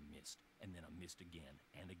 and I missed, and then I missed again,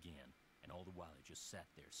 and again. And all the while it just sat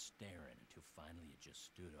there staring until finally it just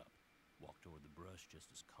stood up, walked toward the brush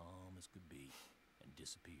just as calm as could be, and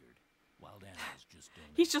disappeared. Wild animals just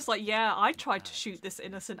don't. He's just like, yeah, I tried to shoot this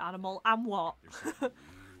innocent animal, and what? There's something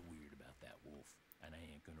real weird about that wolf, and I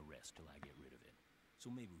ain't gonna rest till I get rid of it.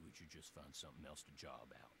 So maybe we should just find something else to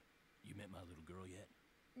job out. You met my little girl yet?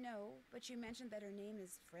 No, but you mentioned that her name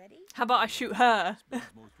is Freddie? How about I shoot her?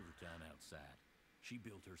 Spends most of her time outside. She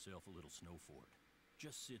built herself a little snow fort.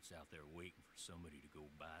 Just sits out there waiting for somebody to go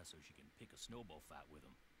by so she can pick a snowball fight with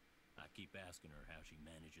them. I keep asking her how she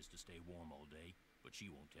manages to stay warm all day, but she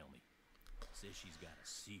won't tell me. Says she's got a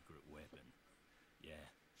secret weapon. Yeah,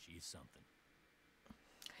 she's something.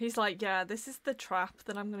 He's like, yeah, this is the trap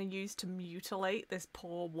that I'm going to use to mutilate this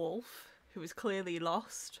poor wolf who is clearly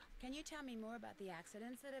lost. Can you tell me more about the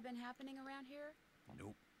accidents that have been happening around here?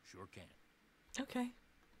 Nope, sure can't. Okay.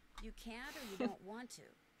 You can't or you don't want to?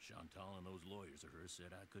 Chantal and those lawyers of hers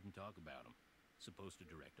said I couldn't talk about them. Supposed to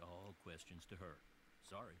direct all questions to her.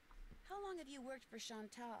 Sorry. How long have you worked for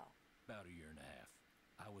Chantal? About a year and a half.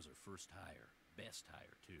 I was her first hire. Best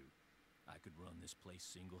hire, too. I could run this place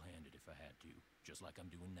single-handed if I had to, just like I'm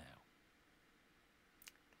doing now.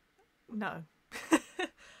 No.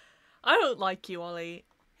 I don't like you, Ollie.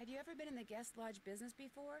 Have you ever been in the guest lodge business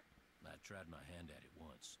before? I tried my hand at it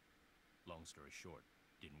once. Long story short,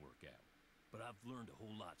 didn't work out. But I've learned a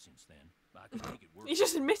whole lot since then. I can make it work. He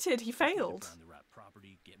just admitted he Just need to failed. Find the right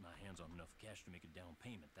property, get my hands on enough cash to make a down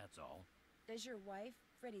payment, that's all. Does your wife,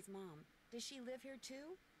 Freddie's mom, does she live here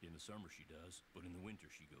too? In the summer she does, but in the winter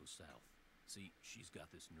she goes south. See, she's got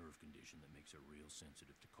this nerve condition that makes her real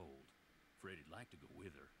sensitive to cold. Freddie'd like to go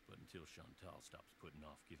with her, but until Chantal stops putting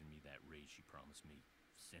off giving me that raise she promised me,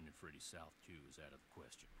 sending Freddie south too is out of the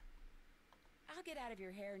question. I'll get out of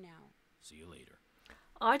your hair now. See you later.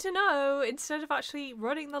 I don't know. Instead of actually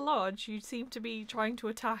running the lodge, you seem to be trying to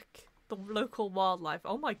attack the local wildlife.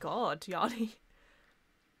 Oh my god, Yanni.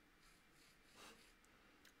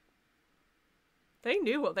 They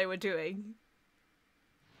knew what they were doing.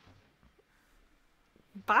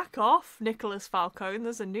 Back off, Nicholas Falcone.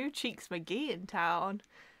 There's a new Cheeks McGee in town.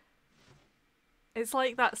 It's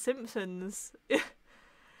like that Simpsons.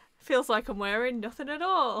 Feels like I'm wearing nothing at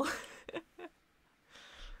all.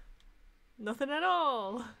 Nothing at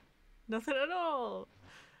all. Nothing at all.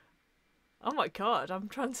 Oh my god, I'm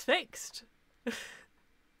transfixed.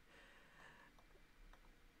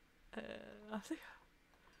 I think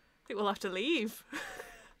we'll have to leave.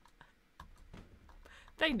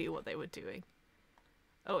 They knew what they were doing.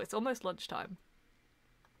 Oh, it's almost lunchtime.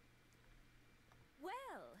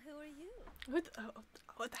 Well, who are you? Where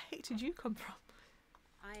the heck did you come from?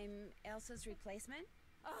 I'm Elsa's replacement?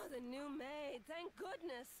 Oh, the new maid, thank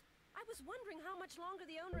goodness. I was wondering how much longer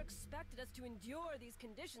the owner expected us to endure these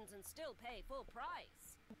conditions and still pay full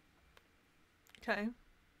price. Okay.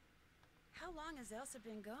 How long has Elsa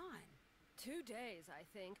been gone? 2 days, I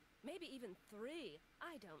think. Maybe even 3.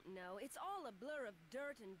 I don't know. It's all a blur of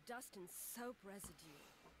dirt and dust and soap residue.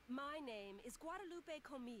 My name is Guadalupe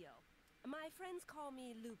Comillo. My friends call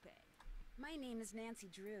me Lupe. My name is Nancy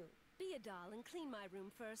Drew. Be a doll and clean my room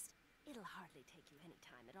first. It'll hardly take you any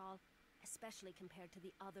time at all, especially compared to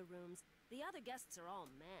the other rooms. The other guests are all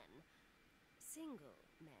men. Single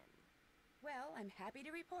men. Well, I'm happy to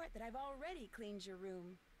report that I've already cleaned your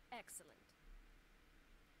room. Excellent.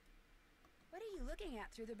 What are you looking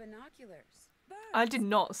at through the binoculars? Birds. I did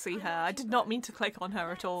not see I'm her. I watching did not birds. mean to click on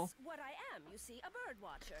her at all. That's what I am, you see, a bird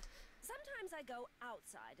watcher. Sometimes I go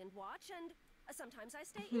outside and watch, and sometimes I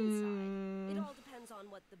stay inside. It all depends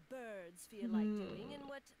on what the birds feel like doing and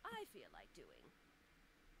what I feel like doing.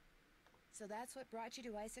 So that's what brought you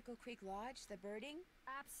to Icicle Creek Lodge, the birding?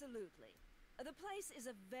 Absolutely. The place is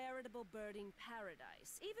a veritable birding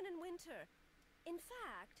paradise, even in winter. In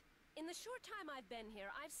fact, in the short time I've been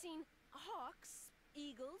here, I've seen hawks,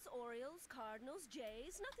 eagles, orioles, cardinals,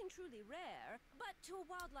 jays, nothing truly rare, but to a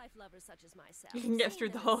wildlife lover such as myself, You can get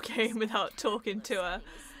through the whole game without talking to her.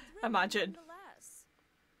 Imagine. Nonetheless.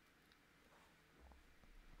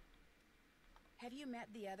 Have you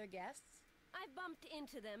met the other guests? I've bumped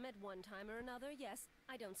into them at one time or another, yes.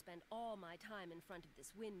 I don't spend all my time in front of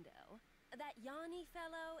this window. That Yanni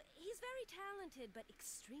fellow, he's very talented, but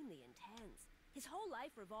extremely intense. His whole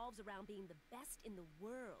life revolves around being the best in the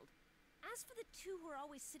world. As for the two who are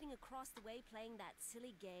always sitting across the way playing that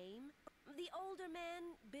silly game, the older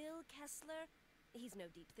man, Bill Kessler, he's no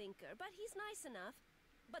deep thinker, but he's nice enough.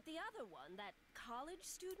 But the other one, that college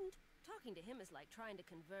student, talking to him is like trying to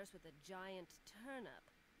converse with a giant turnip.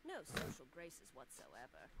 No social graces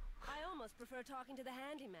whatsoever. I almost prefer talking to the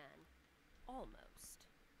handyman. Almost.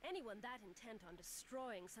 Anyone that intent on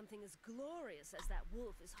destroying something as glorious as that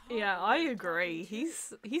wolf is hard. Yeah, I agree.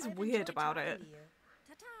 He's I've weird enjoyed about talking it. to you.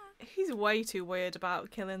 Ta-ta. He's way too weird about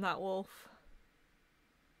killing that wolf.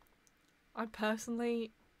 I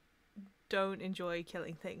personally don't enjoy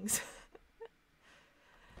killing things.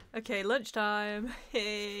 Okay, lunchtime.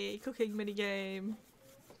 Hey, cooking minigame.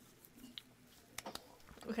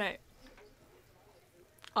 Okay.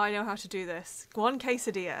 I know how to do this. One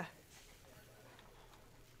quesadilla.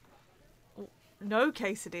 No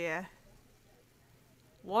quesadilla.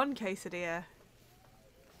 One quesadilla.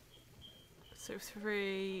 So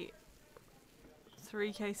three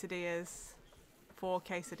quesadillas. 4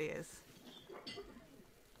 quesadillas.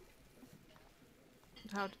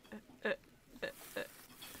 How?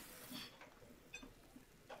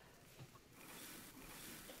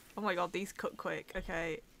 Oh my god, these cook quick.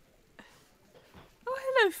 Okay. Oh,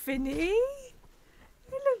 hello, Finny.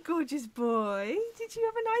 Hello, gorgeous boy. Did you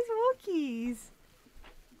have a nice walkies?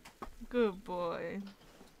 Good boy.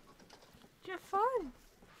 Did you have fun?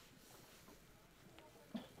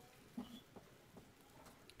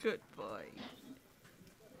 Good boy.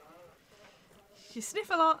 You sniff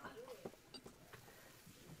a lot.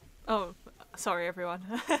 Oh, sorry everyone.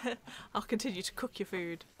 I'll continue to cook your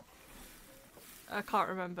food. I can't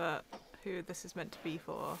remember who this is meant to be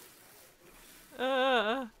for.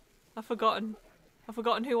 I've forgotten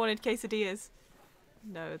who wanted quesadillas.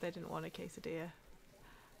 No, they didn't want a quesadilla.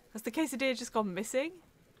 Has the quesadilla just gone missing?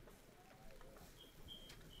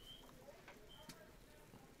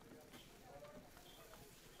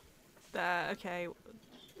 There, okay.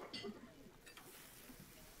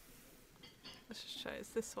 Let's just show it's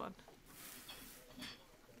this one.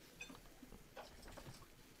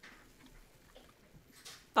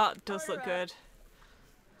 That does look good.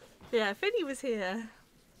 Yeah, if Finny was here,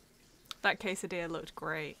 that quesadilla looked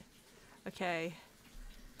great. Okay.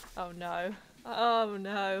 Oh no. Oh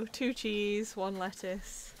no. 2 cheese, 1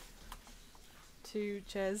 lettuce, 2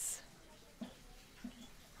 ches.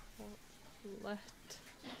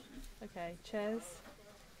 Okay, ches,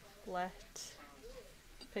 let,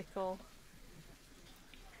 pickle,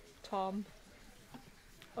 tom,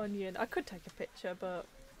 onion. I could take a picture, but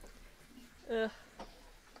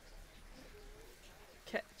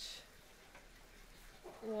catch.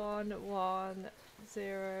 1 1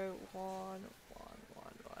 0 1 1 1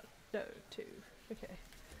 1. No, 2. Okay.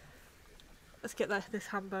 Let's get this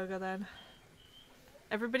hamburger then.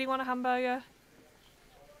 Everybody want a hamburger?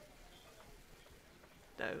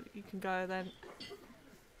 No, you can go then.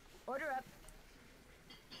 Order up.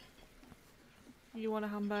 You want a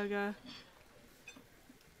hamburger?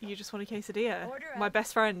 You just want a quesadilla? Order My up.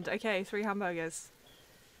 best friend. Okay, 3 hamburgers.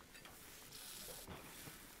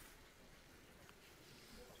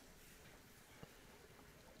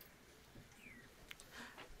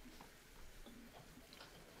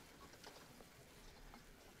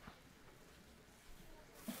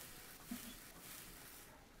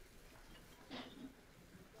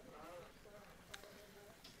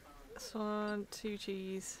 This one, 2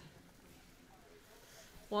 cheese,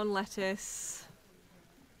 1 lettuce,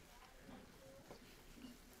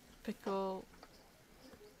 pickle,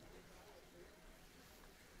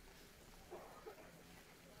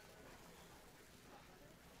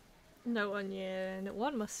 no onion,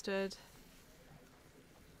 1 mustard,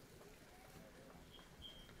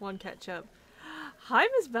 1 ketchup. Hi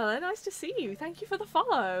Miss Bella, nice to see you. Thank you for the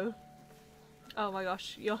follow. Oh my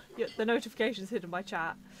gosh, the notifications hidden my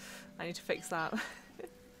chat. I need to fix that.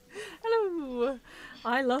 Hello!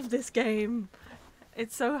 I love this game.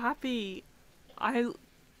 It's so happy. I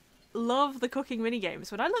love the cooking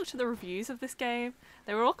minigames. When I looked at the reviews of this game,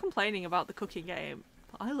 they were all complaining about the cooking game.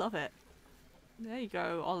 I love it. There you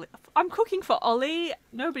go, Ollie. I'm cooking for Ollie.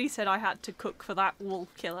 Nobody said I had to cook for that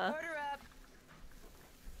wolf killer. Order up.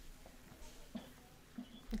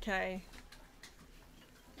 Okay.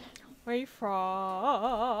 Where are you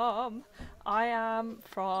from? I am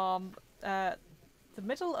from the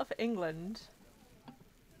middle of England.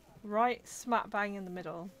 Right smack bang in the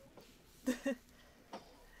middle.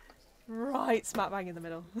 Right smack bang in the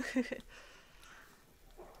middle.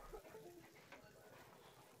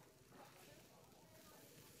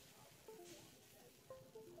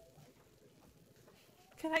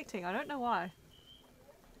 Connecting, I don't know why.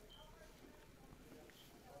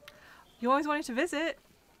 You always wanted to visit?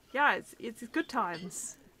 Yeah, it's good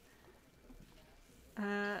times.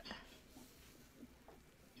 You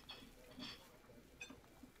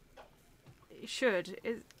should.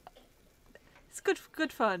 It's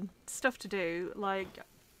good fun stuff to do. Like,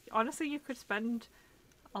 honestly, you could spend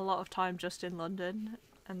a lot of time just in London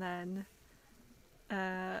and then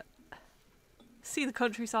see the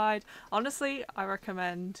countryside. Honestly, I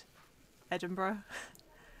recommend Edinburgh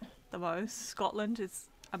the most. Scotland is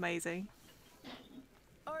amazing.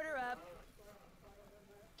 Order up.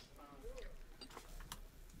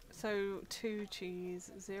 So 2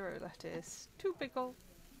 cheese, 0 lettuce, 2 pickle,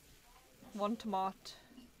 1 tomato,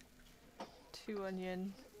 2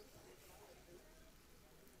 onion.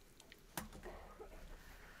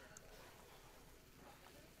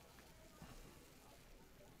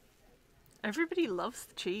 Everybody loves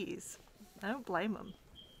the cheese. I don't blame them.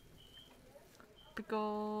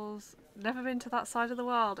 Pickles. Never been to that side of the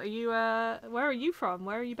world. Are you, where are you from?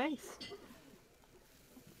 Where are you based?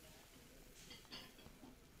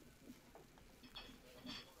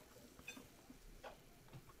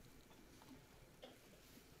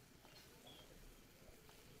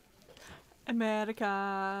 America.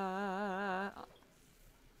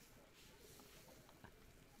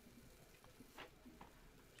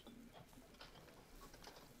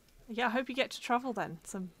 Yeah, I hope you get to travel then.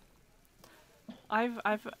 I've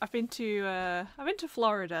been to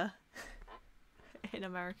Florida in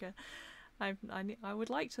America. I would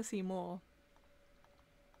like to see more.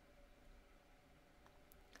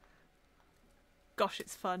 Gosh,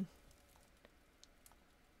 it's fun.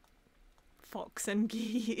 Fox and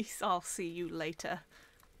geese. I'll see you later.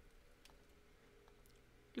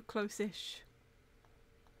 You're close-ish.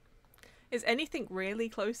 Is anything really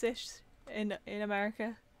close-ish in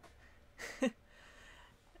America?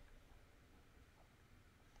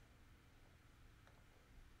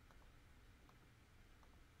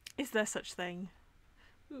 Is there such thing?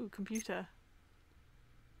 Ooh, computer.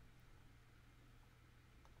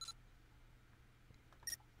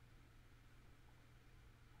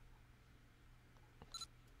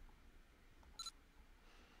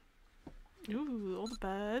 Ooh, all the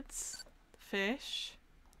birds. The fish.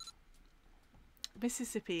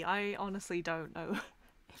 Mississippi, I honestly don't know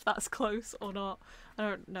if that's close or not. I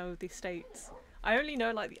don't know the states. I only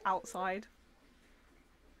know like the outside.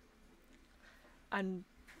 And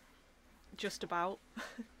just about.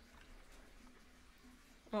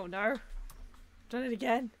 Oh no. Done it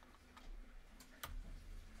again.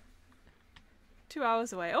 2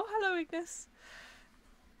 hours away. Oh, hello, Ignis.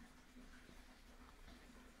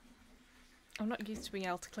 I'm not used to being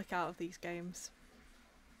able to click out of these games.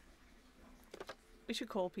 We should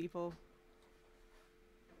call people.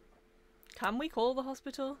 Can we call the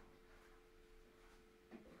hospital?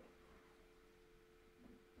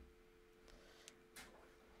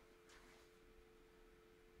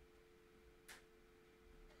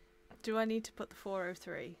 Do I need to put the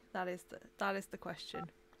 403? That is the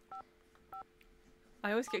question.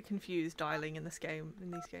 I always get confused dialing in these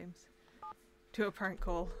games. Do a prank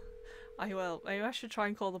call. I will. Maybe I should try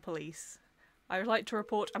and call the police. I would like to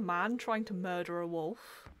report a man trying to murder a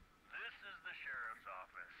wolf. This is the sheriff's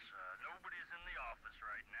office. Nobody's in the office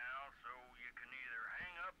right now, so you can either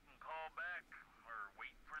hang up and call back, or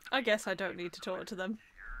wait for the... I guess I don't need to talk to them.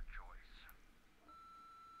 Your choice.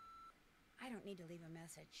 I don't need to leave a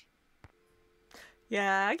message.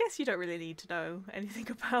 Yeah, I guess you don't really need to know anything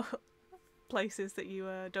about places that you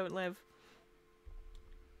don't live.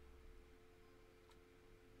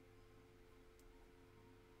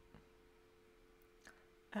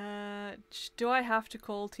 Do I have to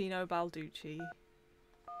call Tino Balducci?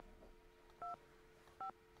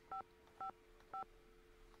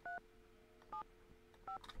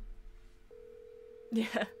 Yeah,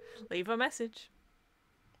 leave a message.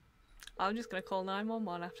 I'm just gonna call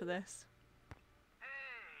 911 after this.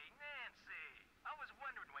 Hey, Nancy. I was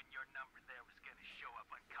wondering when your number there was gonna show up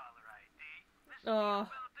on caller ID. This is Oh,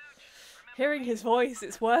 Balducci. Remember hearing his voice,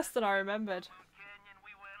 it's worse than I remembered. canyon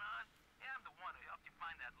we went on? Yeah, I'm the one who helped you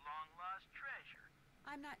find that long-lost treasure.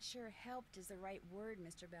 I'm not sure helped is the right word,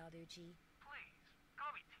 Mr. Balducci. Please,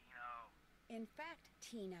 call me Tino. In fact,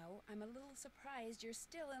 Tino, I'm a little surprised you're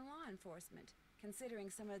still in law enforcement,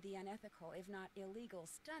 considering some of the unethical, if not illegal,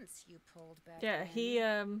 stunts you pulled back Yeah,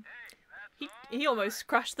 then. he almost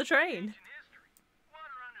crashed the train. Ancient history.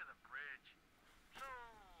 Water under the bridge. So,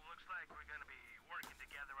 looks like we're gonna be working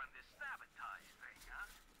together on this sabotage thing,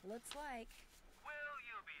 huh? Looks like. Well,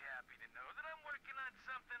 you'll be happy to know that I'm working on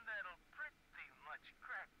something that'll pretty much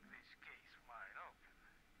crack this case wide open.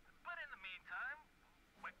 But in the meantime,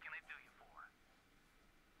 what can I do you for?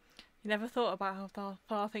 You never thought about how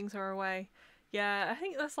far things are away. Yeah, I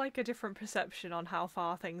think that's like a different perception on how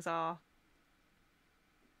far things are.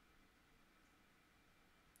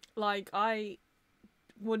 Like, I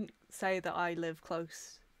wouldn't say that I live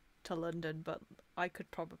close to London, but I could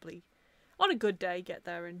probably, on a good day, get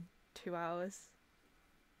there in 2 hours.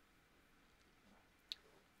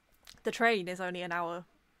 The train is only an hour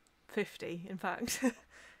 50, in fact.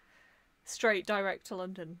 Straight direct to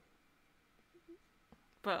London.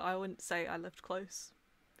 But I wouldn't say I lived close.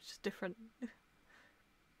 It's just different.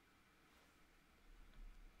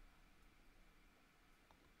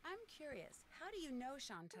 I'm curious, how do you know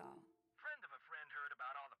Chantal? Friend of a friend heard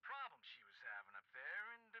about all the problems she was having up there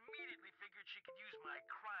and immediately figured she could use my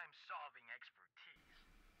crime-solving expertise.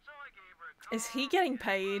 So I gave her a call. Is he getting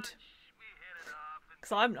paid? We hit it off and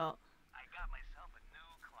Because I'm not. I got myself a new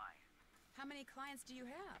client. How many clients do you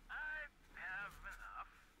have? I have enough.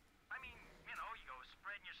 I mean, you know, you go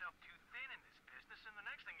spreading yourself too thin in this business and the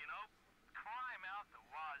next thing you know, crime out the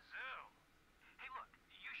wazoo. Hey look,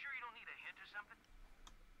 you sure you don't need a hint or something?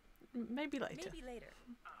 Maybe later. Maybe later.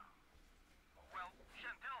 Well,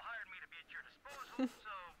 Chantel hired me to be at your disposal,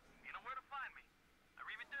 so you know where to find me.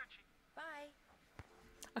 Arrivederci. Bye.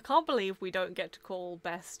 I can't believe we don't get to call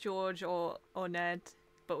Bess, George, or Ned,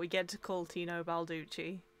 but we get to call Tino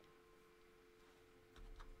Balducci.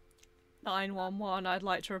 911, I'd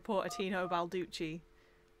like to report a Tino Balducci.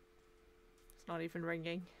 It's not even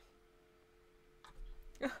ringing.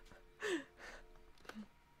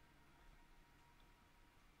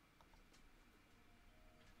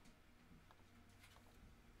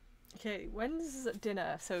 Okay, when's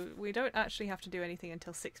dinner? So we don't actually have to do anything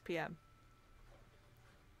until 6 PM.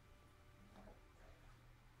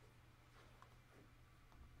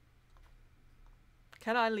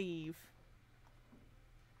 Can I leave?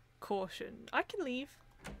 Caution. I can leave.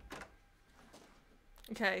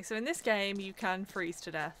 Okay, so in this game you can freeze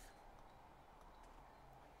to death.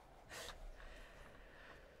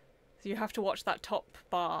 So you have to watch that top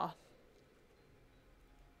bar.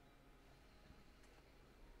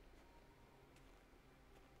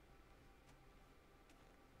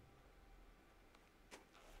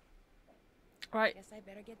 Right. Guess I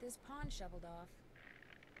better get this pond shoveled off.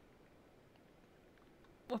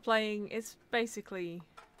 We're playing, it's basically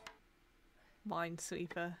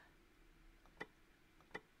Minesweeper.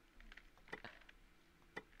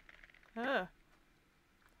 Oh.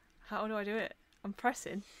 How do I do it? I'm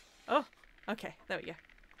pressing. Oh, okay, there we go.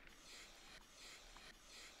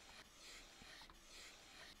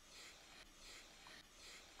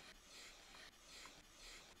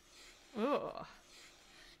 Oh.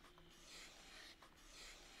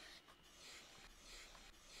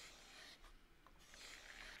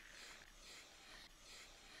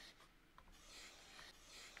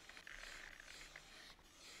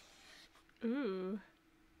 Ooh.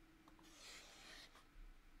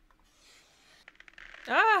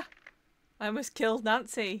 Ah! I almost killed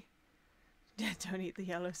Nancy. Don't eat the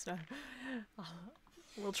yellow snow.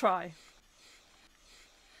 We'll try.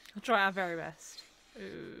 I'll try our very best.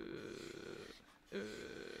 Ooh. Ooh.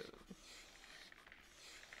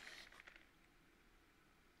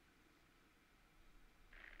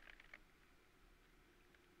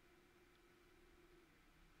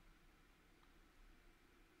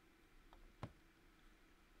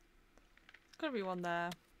 Gotta be one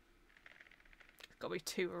there. Gotta be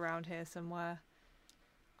two around here somewhere.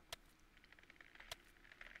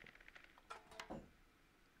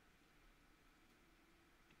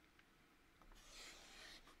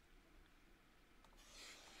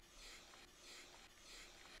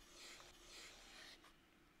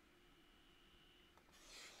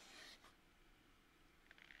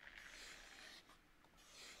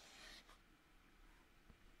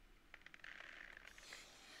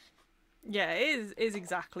 Yeah, it is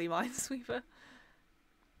exactly Minesweeper.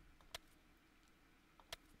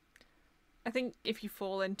 I think if you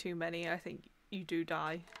fall in too many, I think you do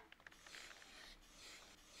die.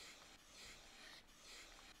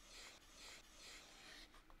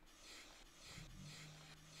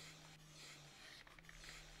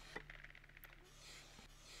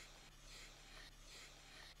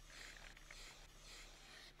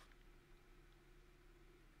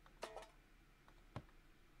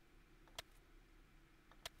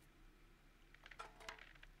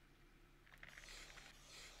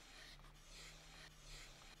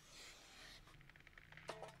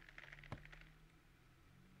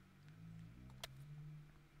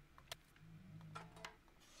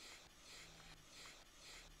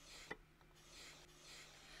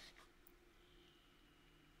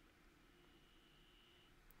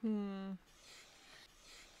 Hmm.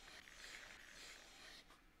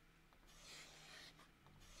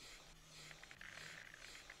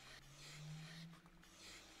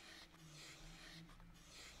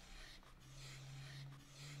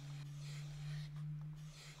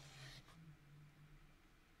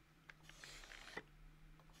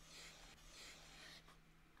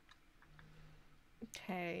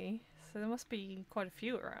 Okay, so there must be quite a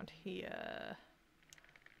few around here.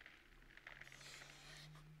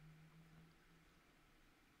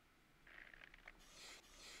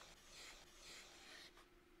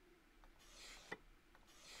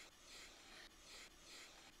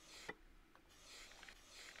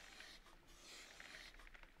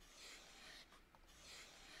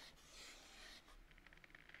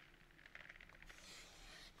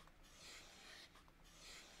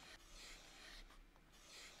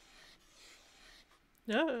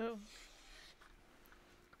 No.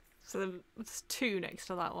 So there's two next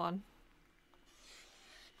to that one.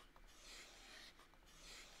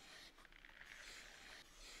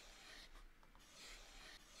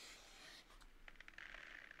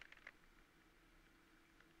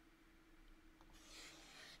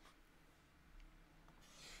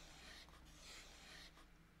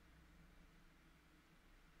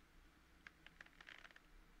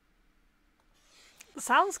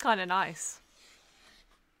 Sounds kind of nice.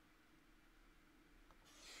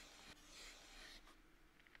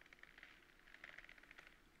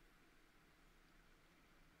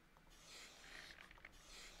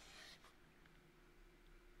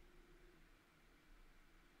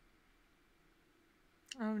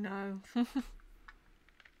 Oh no.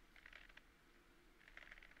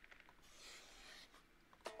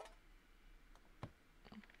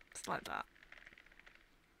 Just like that.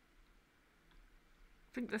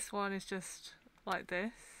 I think this one is just like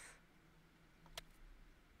this.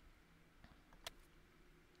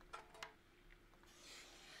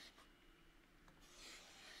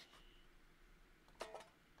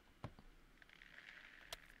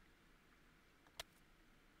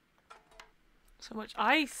 So much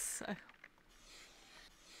ice.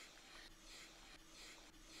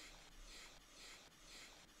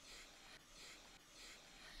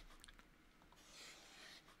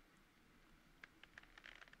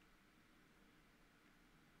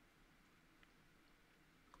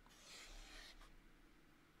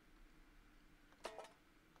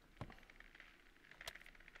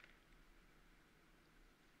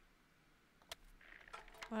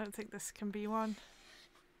 I don't think this can be one.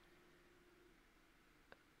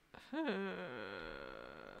 Okay,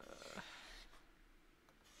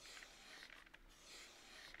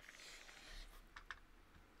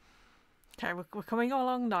 we're coming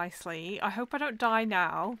along nicely. I hope I don't die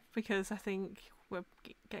now, because I think we're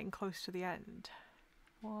getting close to the end.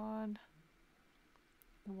 One,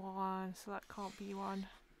 so that can't be one.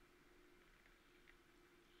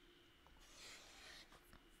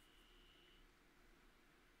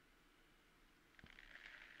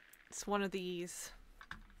 It's one of these.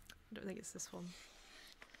 I don't think it's this one.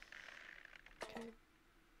 Okay.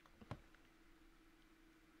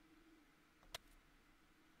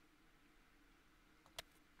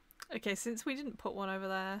 Okay, since we didn't put one over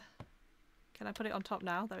there, can I put it on top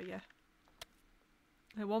now? There we go.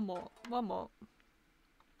 Okay, one more. One more.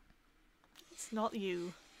 It's not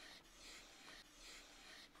you.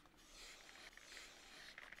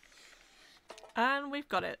 And we've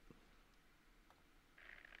got it.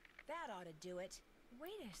 That ought to do it.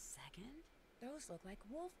 Wait a second. Those look like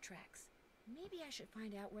wolf tracks. Maybe I should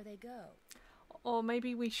find out where they go. Or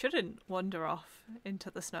maybe we shouldn't wander off into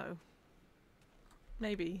the snow.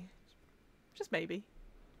 Maybe. Just maybe.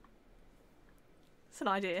 It's an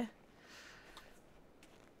idea.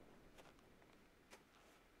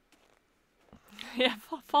 Yeah,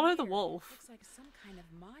 follow the wolf. Looks like some kind of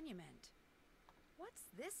monument. What's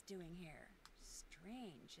this doing here?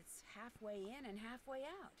 Strange. It's halfway in and halfway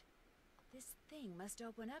out. This thing must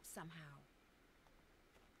open up somehow.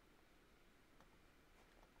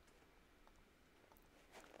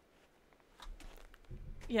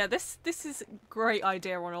 Yeah, this is a great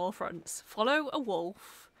idea on all fronts. Follow a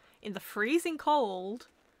wolf in the freezing cold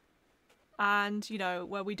and, you know,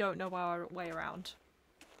 where we don't know our way around.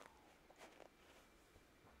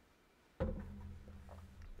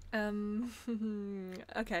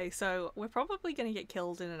 Okay, so we're probably going to get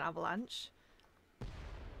killed in an avalanche.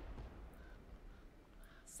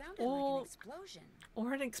 Sounded like an explosion.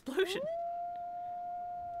 Or an explosion.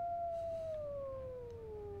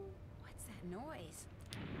 What's that noise?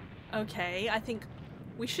 Okay, I think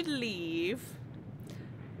we should leave.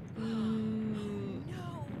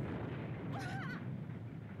 No.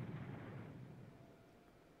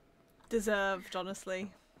 Deserved,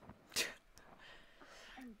 honestly.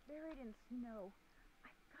 I'm buried in snow.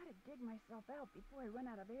 I've got to dig myself out before I run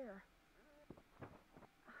out of air.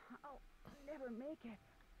 I'll never make it.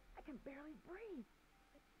 I can barely breathe.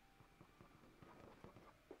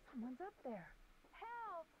 Someone's up there.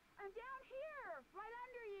 Help! I'm down here, right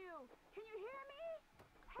under you. Can you hear me?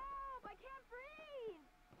 Help! I can't breathe.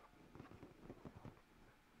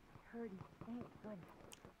 I heard you. Thank goodness.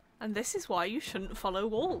 And this is why you shouldn't follow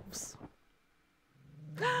wolves.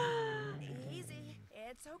 Easy.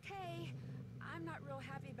 It's okay. I'm not real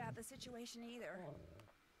happy about the situation either.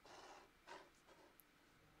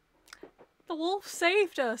 The wolf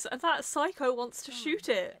saved us, and that psycho wants to shoot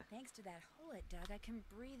it. Thanks to that hole it dug, I can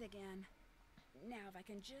breathe again. Now if I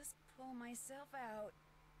can just pull myself out.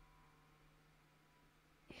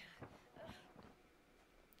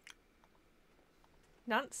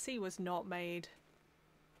 Nancy was not made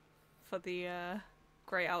for the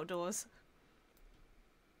great outdoors.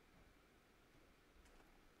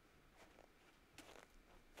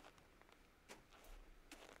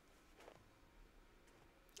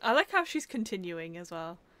 I like how she's continuing as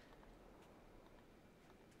well.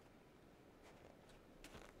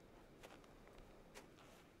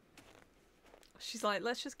 She's like,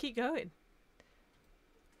 let's just keep going.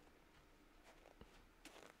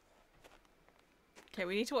 Okay,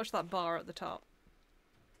 we need to watch that bar at the top.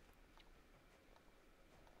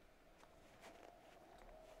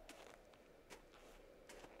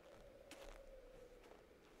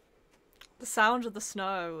 The sound of the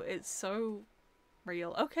snow, it's so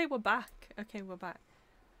real. Okay, we're back. Okay, we're back.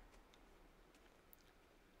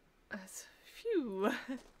 Phew.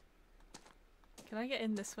 Can I get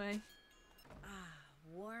in this way? Ah,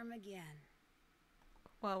 warm again.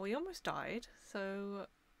 Well, we almost died, so...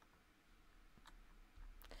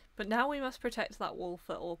 But now we must protect that wolf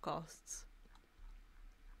at all costs.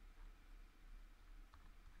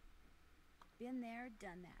 Been there,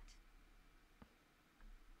 done that.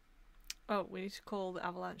 Oh, we need to call the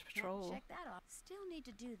avalanche patrol. Check that off. Still need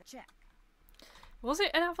to do the check. Was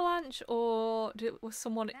it an avalanche or was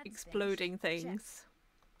someone That's exploding finished. things?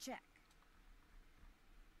 Check.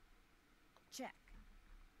 Check.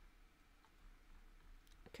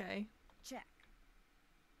 Okay. Check.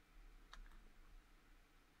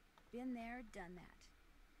 Been there, done that.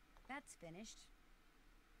 That's finished.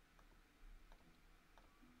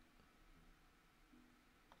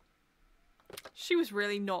 She was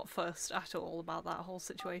really not fussed at all about that whole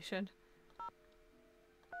situation.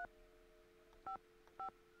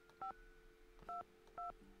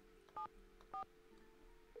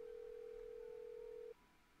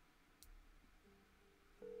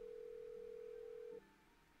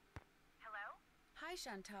 Hello? Hi,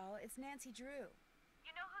 Chantal. It's Nancy Drew.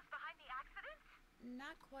 You know who's behind the accident?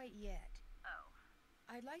 Not quite yet. Oh.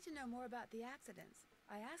 I'd like to know more about the accidents.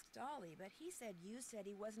 I asked Ollie, but he said you said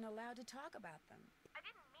he wasn't allowed to talk about them. I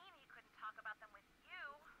didn't mean he couldn't talk about them with you.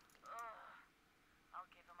 Ugh.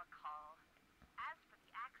 I'll give him a call. As for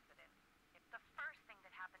the accident, the first thing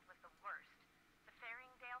that happened was the worst. The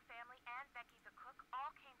Faringdale family and Becky the cook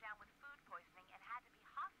all came down with food poisoning and had to be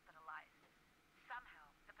hospitalized.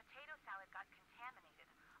 Somehow, the potato salad got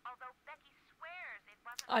contaminated, although Becky swears it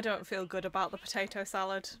wasn't. I don't feel good about the potato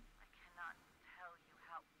salad. I cannot tell you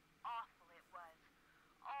how awful it was.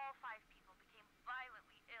 All 5 people became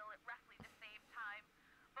violently ill at roughly the same time.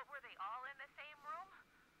 But were they all in the same room?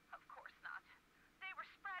 Of course not. They were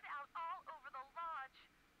spread out all over the lodge.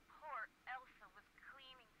 Poor Elsa was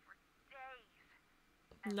cleaning for days.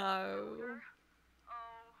 And the No. odor?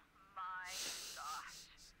 Oh my gosh.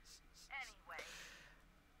 Anyway,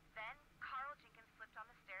 then Carl Jenkins slipped on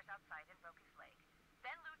the stairs outside and broke his leg.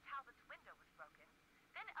 Then Lou Talbot's window was broken.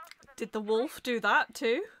 Then Elsa Did the wolf do that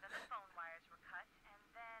too? Then the phone wires were cut, and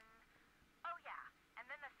then... Oh yeah, and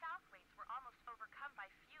then the Southwaites were almost overcome by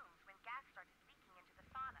fumes when gas started leaking into the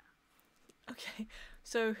sauna. Okay,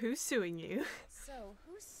 so who's suing you? So,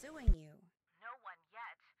 who's suing you? No one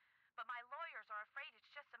yet, but my lawyers are afraid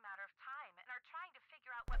it's just a matter of time and are trying to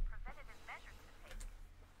figure out what preventative measures to take.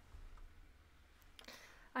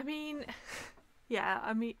 I mean, yeah,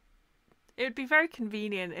 I mean, it would be very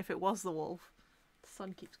convenient if it was the wolf. The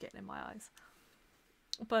sun keeps getting in my eyes.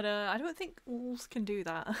 But I don't think wolves can do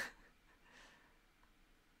that.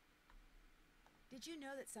 Did you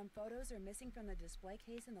know that some photos are missing from the display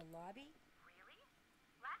case in the lobby? Really?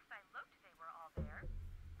 Last I looked, they were all there.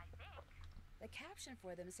 I think. The caption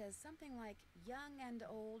for them says something like, "Young and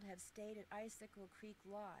old have stayed at Icicle Creek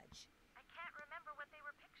Lodge." I can't remember what they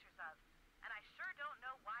were pictures of, and I sure don't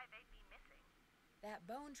know why they'd be missing. That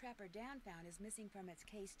bone Trapper Dan found is missing from its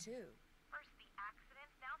case, too. First the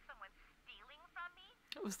accident, now someone's stealing from me?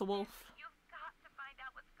 It was the wolf. You've got to find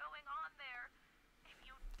out what's going on there. If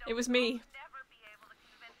you don't, It was me. I'll never be able to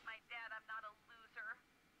convince my dad I'm not a loser.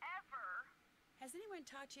 Ever. Has anyone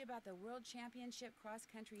talked to you about the World Championship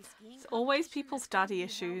cross-country skiing? It's always competition people's that's going to daddy be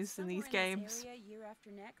held issues in these somewhere in games. this area year after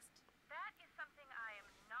next? That is something I am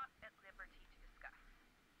not at liberty to discuss.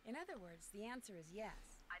 In other words, the answer is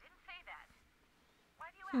yes. I didn't say that. Why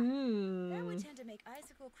do you ask? That would Hmm. tend to make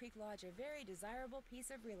Icicle Creek Lodge a very desirable piece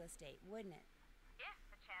of real estate, wouldn't it? If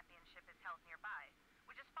the championship is held nearby,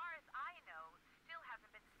 which as far as I know, still hasn't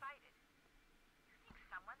been decided. You think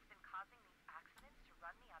someone's been causing these accidents to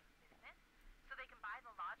run me out of business so they can buy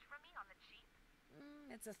the lodge from me on the cheap?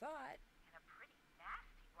 It's a thought. And a pretty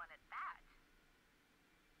nasty one at that.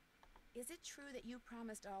 Is it true that you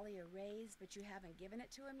promised Ollie a raise, but you haven't given it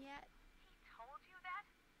to him yet? He told you that?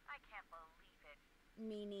 I can't believe it.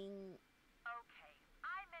 Meaning... Okay,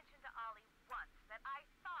 I mentioned to Ollie once that I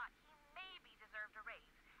thought he maybe deserved a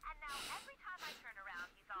raise. And now every time I turn around,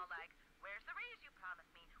 he's all like, "Where's the raise you promised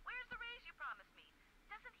me? Where's the raise you promised me?"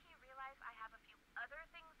 Doesn't he realize I have a few other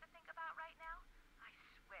things to think about right now? I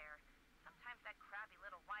swear, sometimes that crabby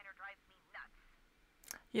little whiner drives me nuts.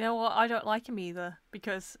 You know what? I don't like him either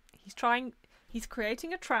because he's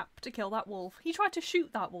creating a trap to kill that wolf. He tried to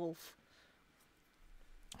shoot that wolf.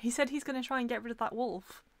 He said he's going to try and get rid of that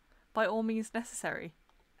wolf by all means necessary.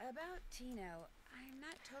 About Tino, I'm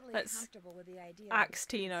not totally Let's comfortable with the idea axe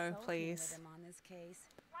of Tino, consulting please. with him on this case.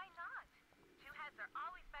 Why not? 2 heads are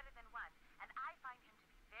always better than one, and I find him to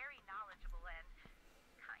be very knowledgeable and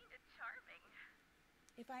kind of charming.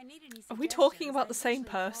 If I need any Are we talking suggestions, about I the same usually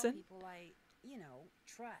call person? People I,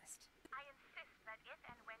 trust. I insist that if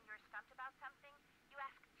and when you're stumped about something, you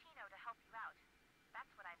ask Tino to help you out.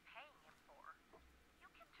 That's what I'm paying him for. You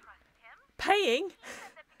can trust him. Paying? He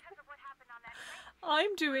said that because of what happened on that train,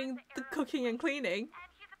 I'm doing the cooking and cleaning.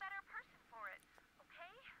 and he's a better person for it.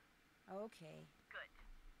 Okay? Okay. Good.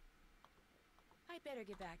 I'd better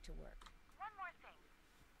get back to work. One more thing.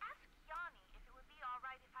 Ask Yanni if it would be all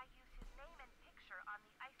right if I use his name and picture on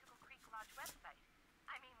the Icicle Creek Lodge website.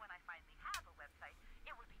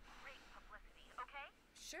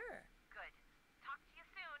 Sure. Good. Talk to you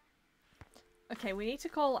soon. Okay, we need to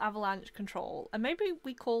call avalanche control, and maybe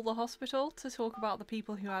we call the hospital to talk about the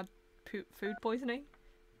people who had food poisoning.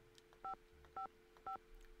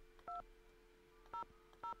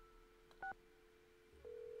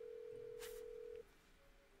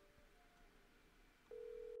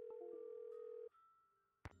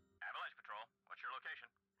 Avalanche Patrol, what's your location?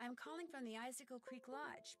 I'm calling from the Icicle Creek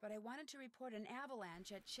Lodge, but I wanted to report an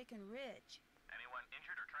avalanche at Chicken Ridge. Anyone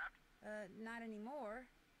injured or trapped? Not anymore.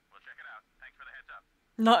 We'll check it out. Thanks for the heads up.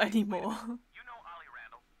 Not anymore. You know Ollie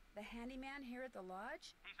Randall? The handyman here at the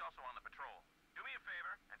lodge? He's also on the patrol. Do me a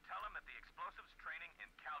favor and tell him that the explosives training in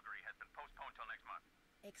Calgary has been postponed till next month.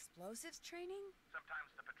 Explosives training? Sometimes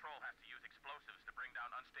the patrol has to use explosives to bring down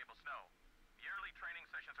unstable snow. Yearly training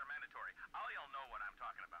sessions are mandatory. Ollie'll know what I'm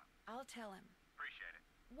talking about. I'll tell him. Appreciate it.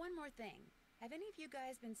 One more thing. Have any of you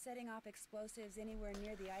guys been setting off explosives anywhere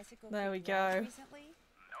near the Icicle There we Creek Lodge go. recently?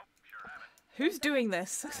 Nope, sure haven't. Who's doing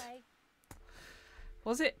this? Bye.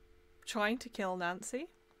 Was it trying to kill Nancy?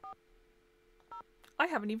 I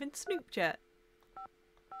haven't even snooped yet.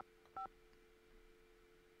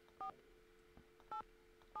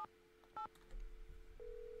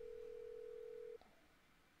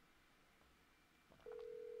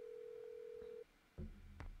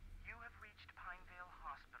 You have reached Pinevale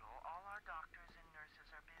Hospital. All our doctors and nurses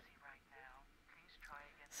are busy right now. Please try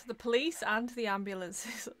again. So the police and the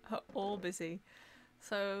ambulances are all busy.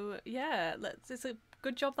 So yeah, it's a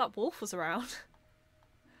good job that wolf was around.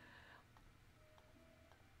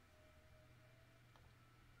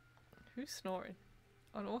 Who's snoring?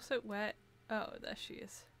 And also where? Oh, there she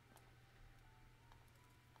is.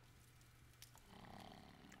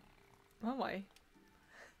 Oh my.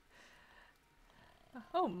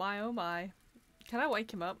 Oh my, oh my. Can I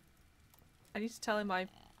wake him up? I need to tell him I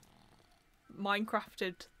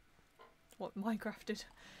Minecrafted. What Minecrafted?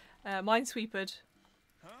 Minesweepered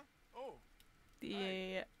Huh? Oh,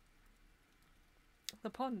 the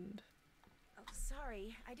pond. Oh,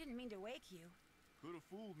 sorry. I didn't mean to wake you. could have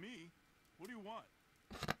fooled me. What do you want?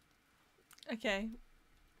 Okay.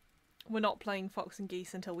 We're not playing Fox and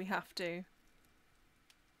Geese until we have to.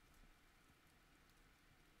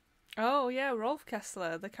 Oh yeah, Rolf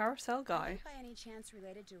Kessler, the carousel Are guy. you by any chance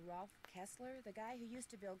related to Rolf Kessler, the guy who used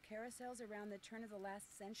to build carousels around the turn of the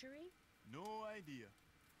last century? No idea.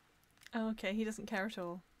 Oh, okay, he doesn't care at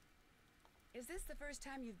all. Is this the first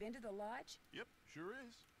time you've been to the lodge? Yep, sure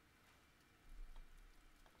is.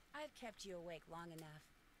 I've kept you awake long enough.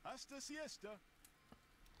 Hasta siesta.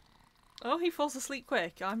 Oh, he falls asleep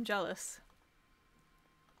quick. I'm jealous.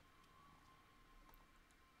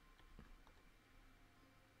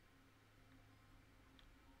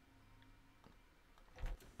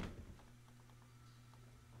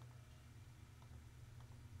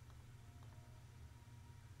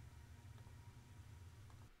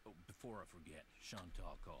 Oh, before I forget,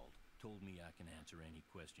 Chantal called. Told me I can answer any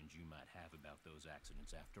questions you might have about those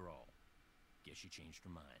accidents after all. Guess she changed her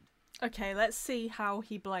mind. Okay, let's see how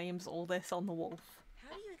he blames all this on the wolf.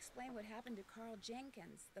 How do you explain what happened to Carl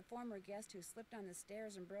Jenkins, the former guest who slipped on the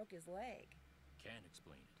stairs and broke his leg? Can't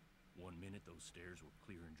explain it. One minute those stairs were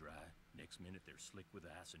clear and dry, next minute they're slick with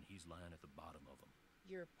ice and he's lying at the bottom of them.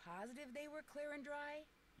 You're positive they were clear and dry?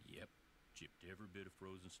 Yep, chipped every bit of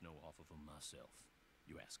frozen snow off of them myself.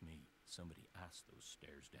 You ask me, somebody iced those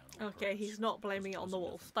stairs down on Okay, purpose. he's not blaming it on the Wasn't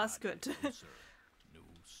wolf. nothing That's I did. good. No, sir. No,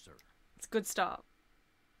 sir. It's a good start.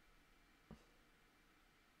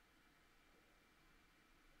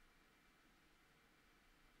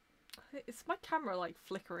 It's my camera like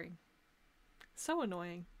flickering. So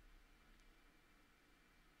annoying.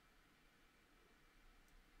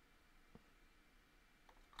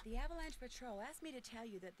 The Avalanche Patrol asked me to tell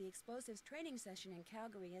you that the explosives training session in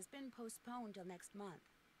Calgary has been postponed till next month.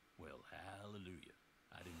 Well, hallelujah.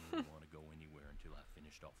 I didn't really want to go anywhere until I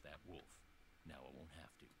finished off that wolf. Now I won't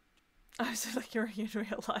have to. I'm flickering in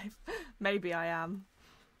real life. Maybe I am.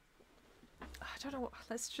 I don't know.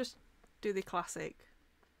 Let's just do the classic.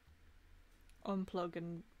 Unplug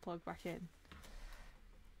and plug back in.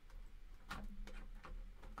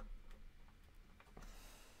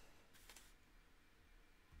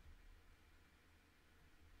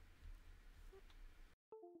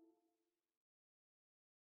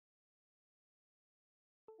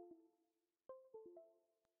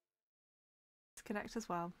 Disconnect as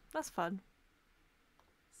well. That's fun.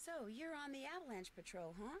 So, you're on the Avalanche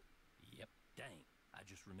Patrol, huh? Yep, dang. I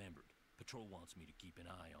just remembered. Patrol wants me to keep an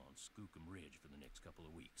eye on Skookum Ridge for the next couple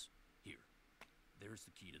of weeks. Here, there's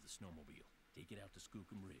the key to the snowmobile. Take it out to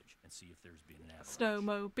Skookum Ridge and see if there's been an avalanche.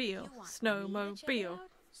 Snowmobile. You want me to check it Snowmobile. out?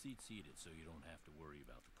 Seat-seated so you don't have to worry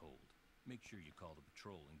about the cold. Make sure you call the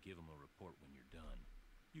patrol and give them a report when you're done.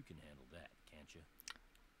 You can handle that, can't you?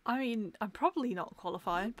 I mean, I'm probably not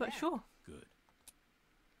qualified, but sure. Good.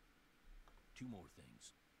 Two more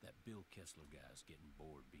things. That Bill Kessler guy's getting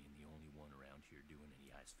bored being the only one around here doing any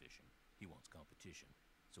ice fishing. He wants competition.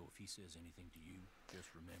 So if he says anything to you,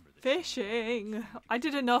 just remember that... Fishing! I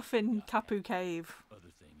did enough in Kapu Cave.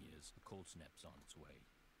 Other thing is, a cold snap's on its way.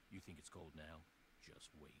 You think it's cold now? Just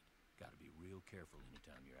wait. Gotta be real careful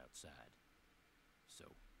anytime you're outside.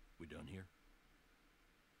 So, we done here?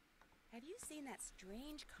 Have you seen that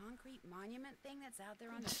strange concrete monument thing that's out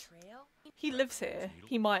there on the trail? He lives here.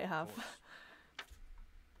 He might have.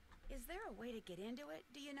 Is there a way to get into it,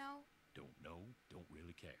 do you know? Don't know, don't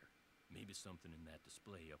really care. Maybe something in that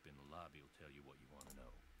display up in the lobby will tell you what you want to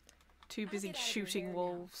know. Too busy get out of your shooting hair now.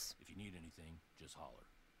 wolves. If you need anything, just holler.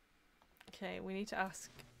 Okay, we need to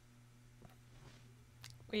ask...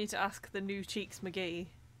 We need to ask the new Cheeks McGee.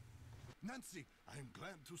 Nancy, I am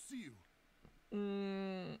glad to see you.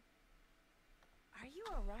 Are you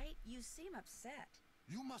alright? You seem upset.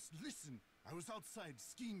 You must listen. I was outside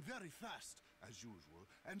skiing very fast, as usual,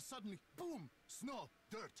 and suddenly, boom! Snow,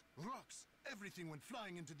 dirt, rocks, everything went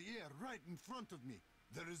flying into the air right in front of me.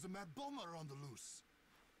 There is a mad bomber on the loose.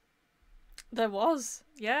 There was,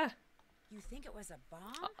 yeah. You think it was a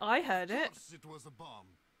bomb? I heard Of it. course it was a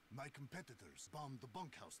bomb. My competitors bombed the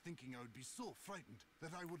bunkhouse thinking I would be so frightened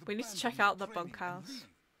that I would We need to abandon check my out the training and bunkhouse.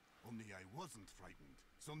 leave. Only I wasn't frightened.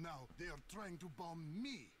 So now they are trying to bomb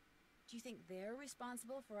me. Do you think they're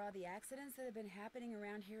responsible for all the accidents that have been happening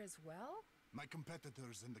around here as well? My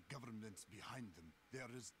competitors and the governments behind them, they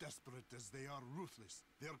are as desperate as they are ruthless.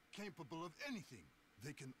 They are capable of anything.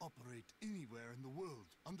 They can operate anywhere in the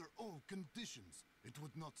world, under all conditions. It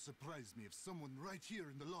would not surprise me if someone right here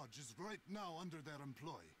in the lodge is right now under their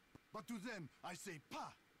employ. But to them, I say,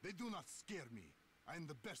 "Pa!" They do not scare me. I am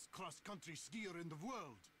the best cross-country skier in the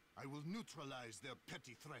world. I will neutralize their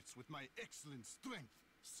petty threats with my excellent strength,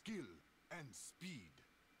 skill, and speed.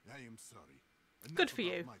 I am sorry. Enough Good for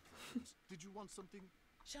about you. my problems. Did you want something?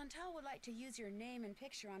 Chantal would like to use your name and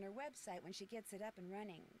picture on her website when she gets it up and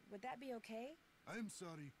running. Would that be okay? I am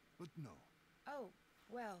sorry, but no. Oh,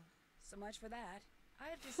 well, so much for that.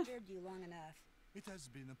 I've disturbed you long enough. It has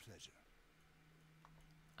been a pleasure.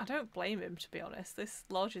 I don't blame him, to be honest. This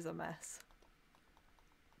lodge is a mess.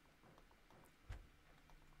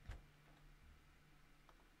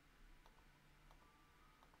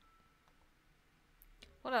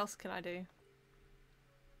 What else can I do?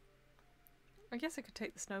 I guess I could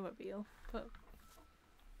take the snowmobile, but...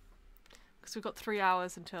 Because we've got 3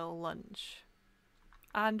 hours until lunch.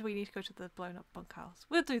 And we need to go to the blown up bunkhouse.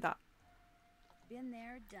 We'll do that. Been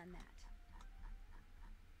there, done that.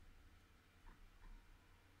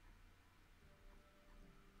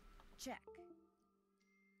 Check.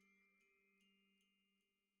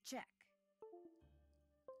 Check.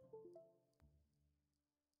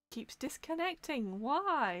 Keeps disconnecting.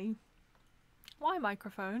 Why? Why,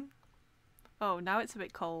 microphone? Oh, now it's a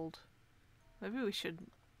bit cold. Maybe we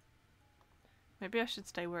shouldn't. Maybe I should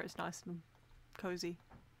stay where it's nice and cozy.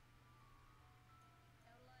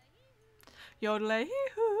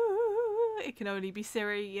 Yodelay-hoo! It can only be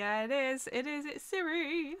Siri. Yeah, it is. It is. It's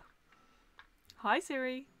Siri. Hi,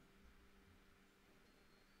 Siri.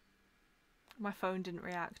 My phone didn't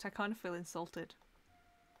react. I kind of feel insulted.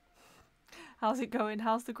 How's it going?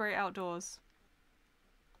 How's the great outdoors?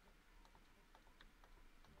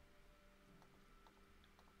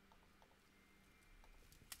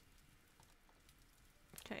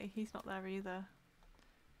 Okay, he's not there either.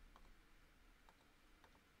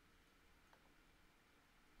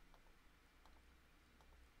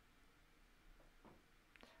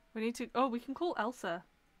 We need to... Oh, we can call Elsa.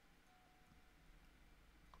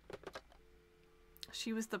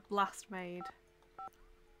 She was the last maid.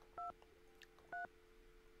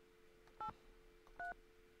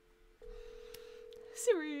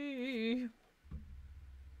 Siri! And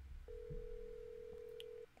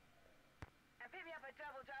pick me up a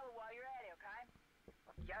double-double while you're at it, okay?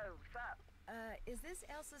 Yo, what's up? Is this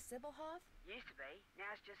Elsa Sybilhoff? Used to be. Now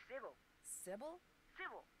it's just Sybil. Sybil?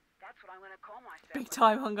 Sybil. That's what I'm gonna call myself. Big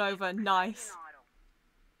time hungover. Nice.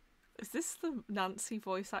 Is this the Nancy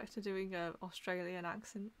voice actor doing a Australian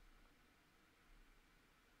accent?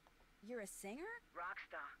 You're a singer?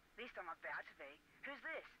 Rockstar. At least I'm about to be. Who's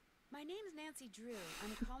this? My name's Nancy Drew.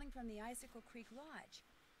 I'm calling from the Icicle Creek Lodge.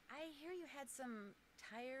 I hear you had some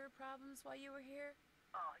tire problems while you were here?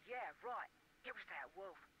 Oh, yeah, right. It was that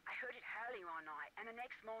wolf. I heard it howling all night, and the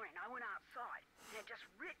next morning I went outside, and it just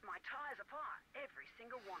ripped my tires apart. Every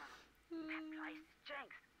single one of them. That place is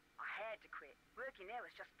jinxed. I had to quit. Working there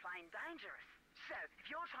was just plain dangerous. So, if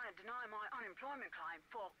you're trying to deny my unemployment claim,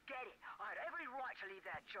 forget it. I had every right to leave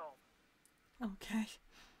that job. Okay.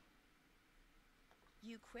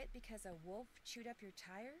 You quit because a wolf chewed up your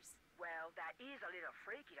tires? Well, that is a little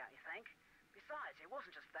freaky, don't you think? Besides, it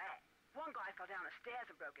wasn't just that. One guy fell down the stairs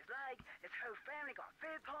and broke his leg, his whole family got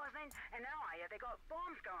food poisoning, and now I hear they got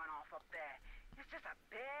bombs going off up there. It's just a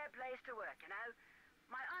bad place to work, you know?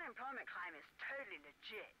 My unemployment claim is totally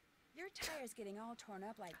legit. Your tires getting all torn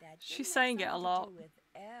up like that. She's didn't have saying it a something lot. to do with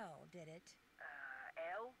L, did it?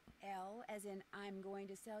 L? L, as in I'm going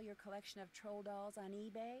to sell your collection of troll dolls on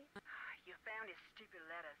eBay? You found his stupid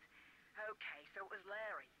letters. Okay, so it was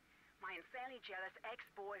Larry, my insanely jealous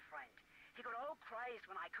ex-boyfriend. He got all crazed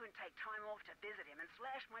when I couldn't take time off to visit him and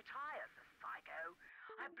slashed my tires, the psycho.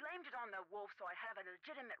 I blamed it on the wolf so I'd have a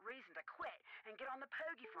legitimate reason to quit and get on the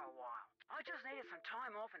pokey for a while. I just needed some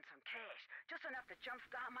time off and some cash, just enough to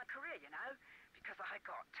jumpstart my career, you know? Because I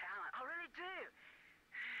got talent, I really do.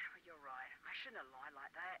 But you're right, I shouldn't have lied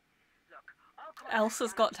like that. Look, I'll call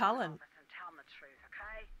Elsa's got talent. and tell him the truth,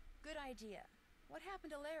 okay? Good idea. What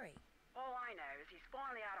happened to Larry? All I know is he's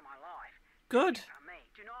finally out of my life. Good. For me,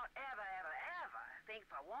 do not ever, ever, ever think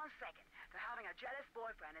for 1 second that having a jealous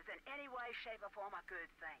boyfriend is in any way, shape, or form a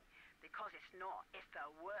good thing. Because it's not. It's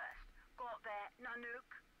the worst. Got that, Nanook?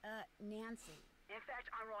 Nancy. In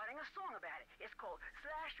fact, I'm writing a song about it. It's called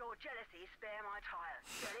Slash Your Jealousy, Spare My Tires.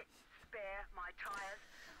 Get it? Spare My Tires.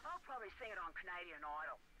 I'll probably sing it on Canadian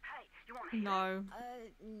Idol. Hey, you want to hear it? No.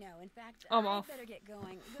 No. In fact, I'm I off. better get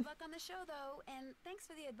going. Good luck on the show, though, and thanks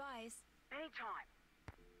for the advice. Anytime.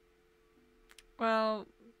 Well,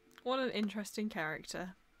 what an interesting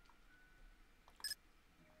character.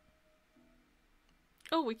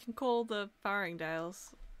 Oh, we can call the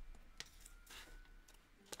Farringdales.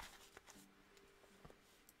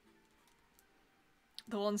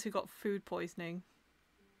 The ones who got food poisoning.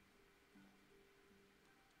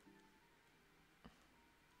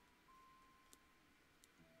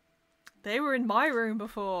 They were in my room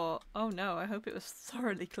before. Oh no, I hope it was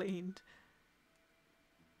thoroughly cleaned.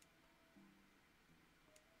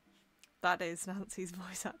 That is Nancy's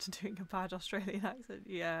voice actor doing a bad Australian accent.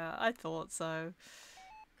 Yeah, I thought so.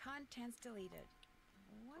 Contents deleted.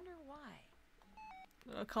 Wonder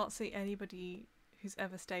why. I can't see anybody who's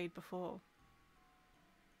ever stayed before.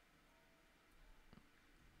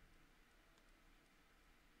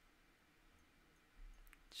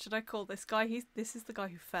 Should I call this guy? This is the guy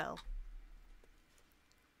who fell.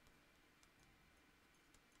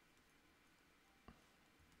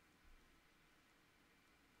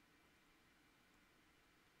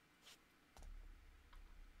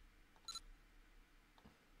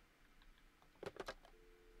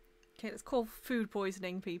 Okay, let's call food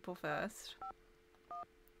poisoning people first.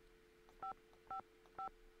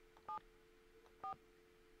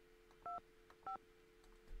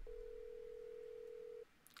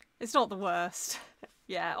 It's not the worst.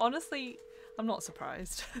 Yeah, honestly, I'm not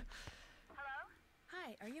surprised. Hello?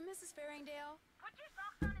 Hi, are you Mrs. Farringdale? Put your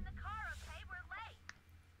socks on in the car, okay? We're late.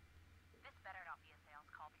 This better not be a sales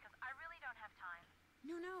call because I really don't have time.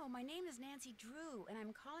 No, my name is Nancy Drew, and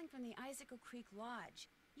I'm calling from the Icicle Creek Lodge.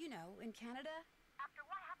 You know, in Canada. After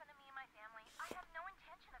what happened to me and my family, I have no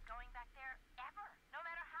intention of going back there ever, no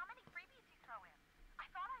matter how many freebies you throw in. I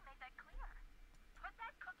thought I made that clear. Put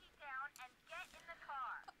that cookie down and get in the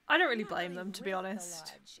car. I don't really I'm not blame them, to be with honest.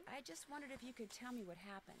 The lodge. I just wondered if you could tell me what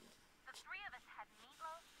happened. The three of us had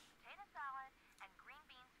meatloaf, potato salad, and green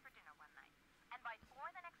beans for dinner one night. And by 4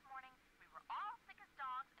 the next morning, we were all sick as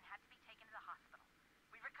dogs and had to be taken to the hospital.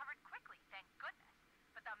 We recovered quickly, thank goodness.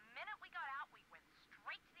 But the minute we got out, we went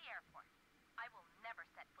straight to the airport. I will never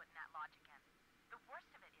set foot in that lodge again. The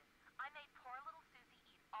worst of it is, I made poor little Susie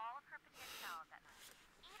eat all of her potato salad that night.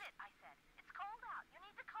 Eat it, I said. It's cold out. You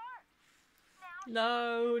need the carbs. Now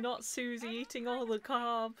No, not Susie eating all the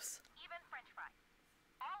carbs. even French fries.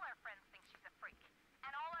 All our friends think she's a freak.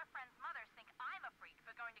 And all our friends' mothers think I'm a freak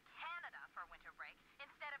for going to Canada for winter break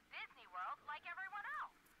instead of Disney World like everyone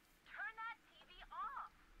else. Turn that TV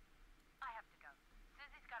off. I have to go.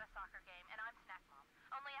 Susie's got a soccer game and I'm snack mom.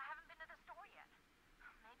 Only I haven't been to the store yet.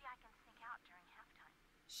 Maybe I can sneak out during halftime.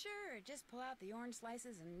 Sure, just pull out the orange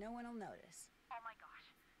slices and no one will notice. Oh my gosh,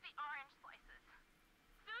 the orange slices.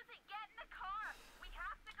 Susie, get in the car. We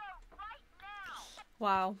have to go right now.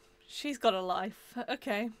 Wow, she's got a life.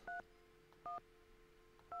 Okay.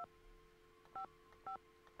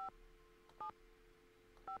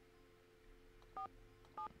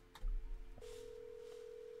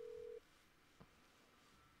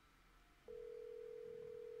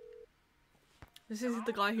 This is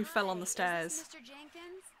the guy who fell on the Hi, stairs. is this Mr.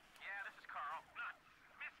 Jenkins? Yeah, this is Carl.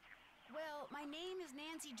 Missed you. Well, my name is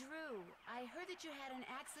Nancy Drew. I heard that you had an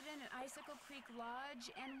accident at Icicle Creek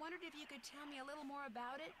Lodge and wondered if you could tell me a little more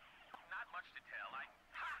about it. Not much to tell.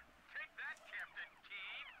 Take that, Captain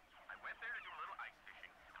Keen. I went there to do a little ice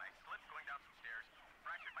fishing, and I slipped going down some stairs,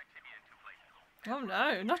 fractured my tibia in 2 places. Oh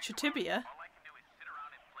no, not your tibia. All I can do is sit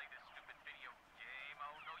around and play this stupid video game.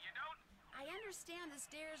 Oh, no, you don't. I understand the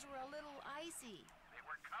stairs were a little icy. They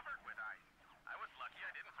were covered with ice. I was lucky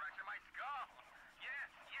I didn't fracture my skull.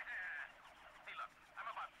 Yes. Hey, look, I'm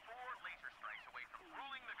about 4 laser strikes away from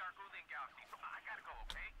ruling the Gargoulian Galaxy, so I gotta go,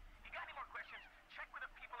 okay? You got any more questions? Check with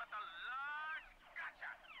the people at the lodge.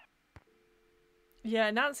 Gotcha.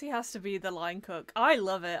 Yeah, Nancy has to be the line cook. I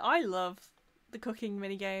love it. I love the cooking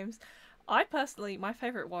mini games. I personally, my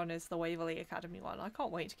favourite one is the Waverly Academy one. I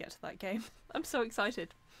can't wait to get to that game. I'm so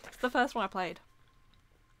excited. It's the first one I played.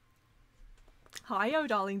 Hi, oh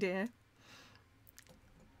darling dear.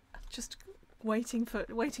 Just waiting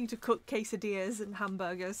to cook quesadillas and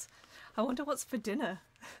hamburgers. I wonder what's for dinner.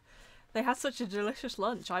 They had such a delicious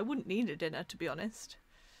lunch. I wouldn't need a dinner, to be honest.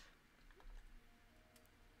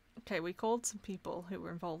 Okay, we called some people who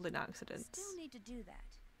were involved in accidents. Still need to do that.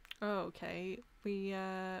 Oh, okay.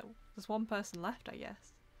 There's one person left, I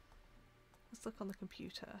guess. Let's look on the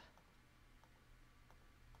computer.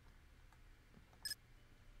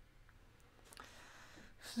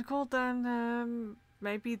 Should I call them,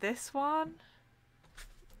 maybe this one?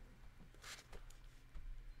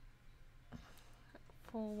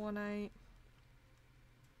 418.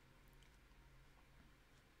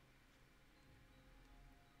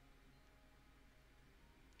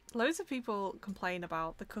 Loads of people complain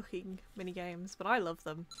about the cooking minigames, but I love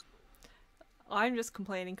them. I'm just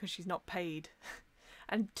complaining because she's not paid.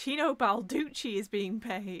 And Tino Balducci is being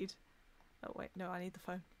paid. Oh wait, no, I need the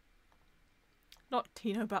phone. Not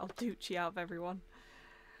Tino Balducci out of everyone.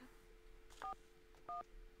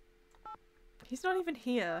 He's not even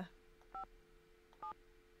here.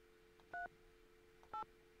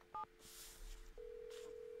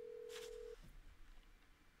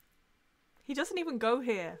 He doesn't even go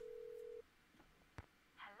here.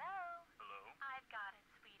 Hello? Hello? I've got it,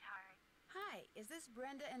 sweetheart. Hi, is this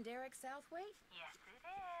Brenda and Derek Southwaite? Yes, it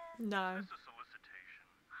is. No. It's a solicitation.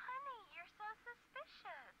 Honey, you're so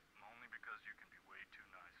suspicious. Only because you can be way too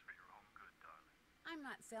nice for your own good, darling. I'm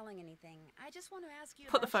not selling anything. I just want to ask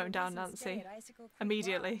you Put the about phone your down, recent stay Nancy. at Icicle Creek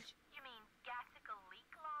Immediately. Lodge. You mean Gassica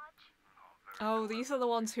Leak Lodge? Oh, these are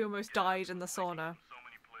the ones who almost died in the sauna. So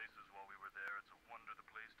many places while we were there, it's a wonder the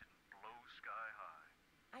place didn't blow sky high.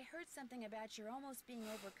 I heard something about your almost being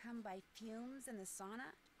overcome by fumes in the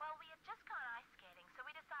sauna. Well, we had just gone ice skating, so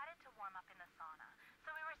we decided to warm up in the sauna. So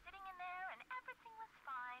we were sitting in there, and everything was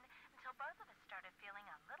fine until both of us started feeling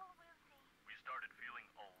a little woozy. We started feeling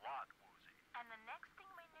a lot woozy. And the next thing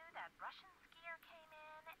we knew, that Russian skier came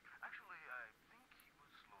in. Actually, I think he was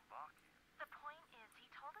Slovakian. The point is, he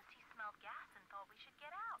told us he smelled gas and thought we should get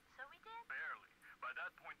out, so we did. Barely. By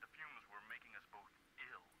that point, the fumes were making us both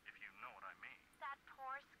ill, if you know what I mean. That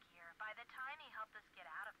poor skier. By the time he helped us get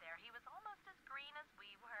out of there, he was almost as green as we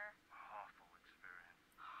were. Awful experience.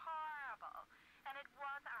 Horrible. And it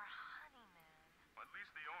was our honeymoon. At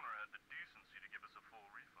least the owner had the decency to give us a full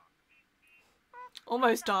refund.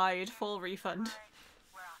 Almost died. Full refund.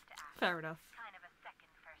 We're off to Africa. Fair enough. Kind of a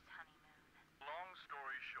second first honeymoon. Long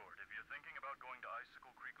story short, if you're thinking about going to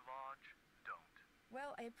Icicle Creek Lodge, don't.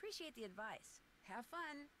 Well, I appreciate the advice. Have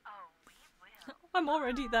fun. Oh, we will. I'm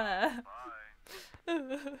already there.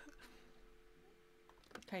 Bye.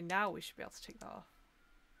 Okay, now we should be able to take that off.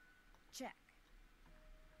 Check.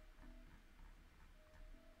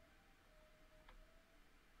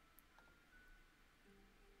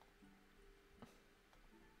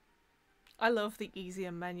 I love the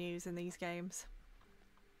easier menus in these games.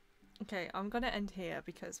 Okay, I'm gonna end here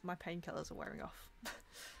because my painkillers are wearing off.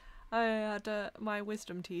 I had my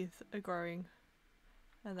wisdom teeth are growing,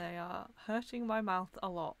 and they are hurting my mouth a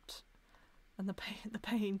lot, and the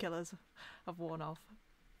painkillers have worn off.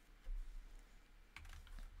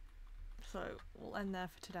 So we'll end there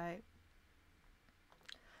for today.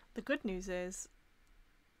 The good news is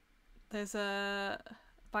there's a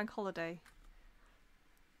bank holiday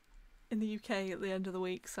in the UK at the end of the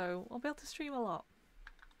week, so I'll be able to stream a lot.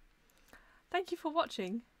 Thank you for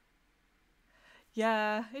watching.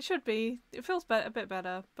 Yeah, it should be. It feels a bit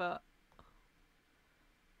better, but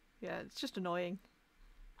yeah, it's just annoying.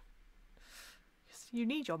 You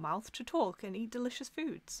need your mouth to talk and eat delicious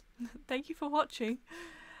foods. Thank you for watching.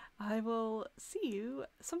 I will see you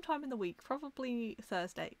sometime in the week, probably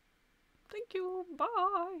Thursday. Thank you.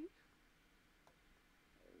 Bye.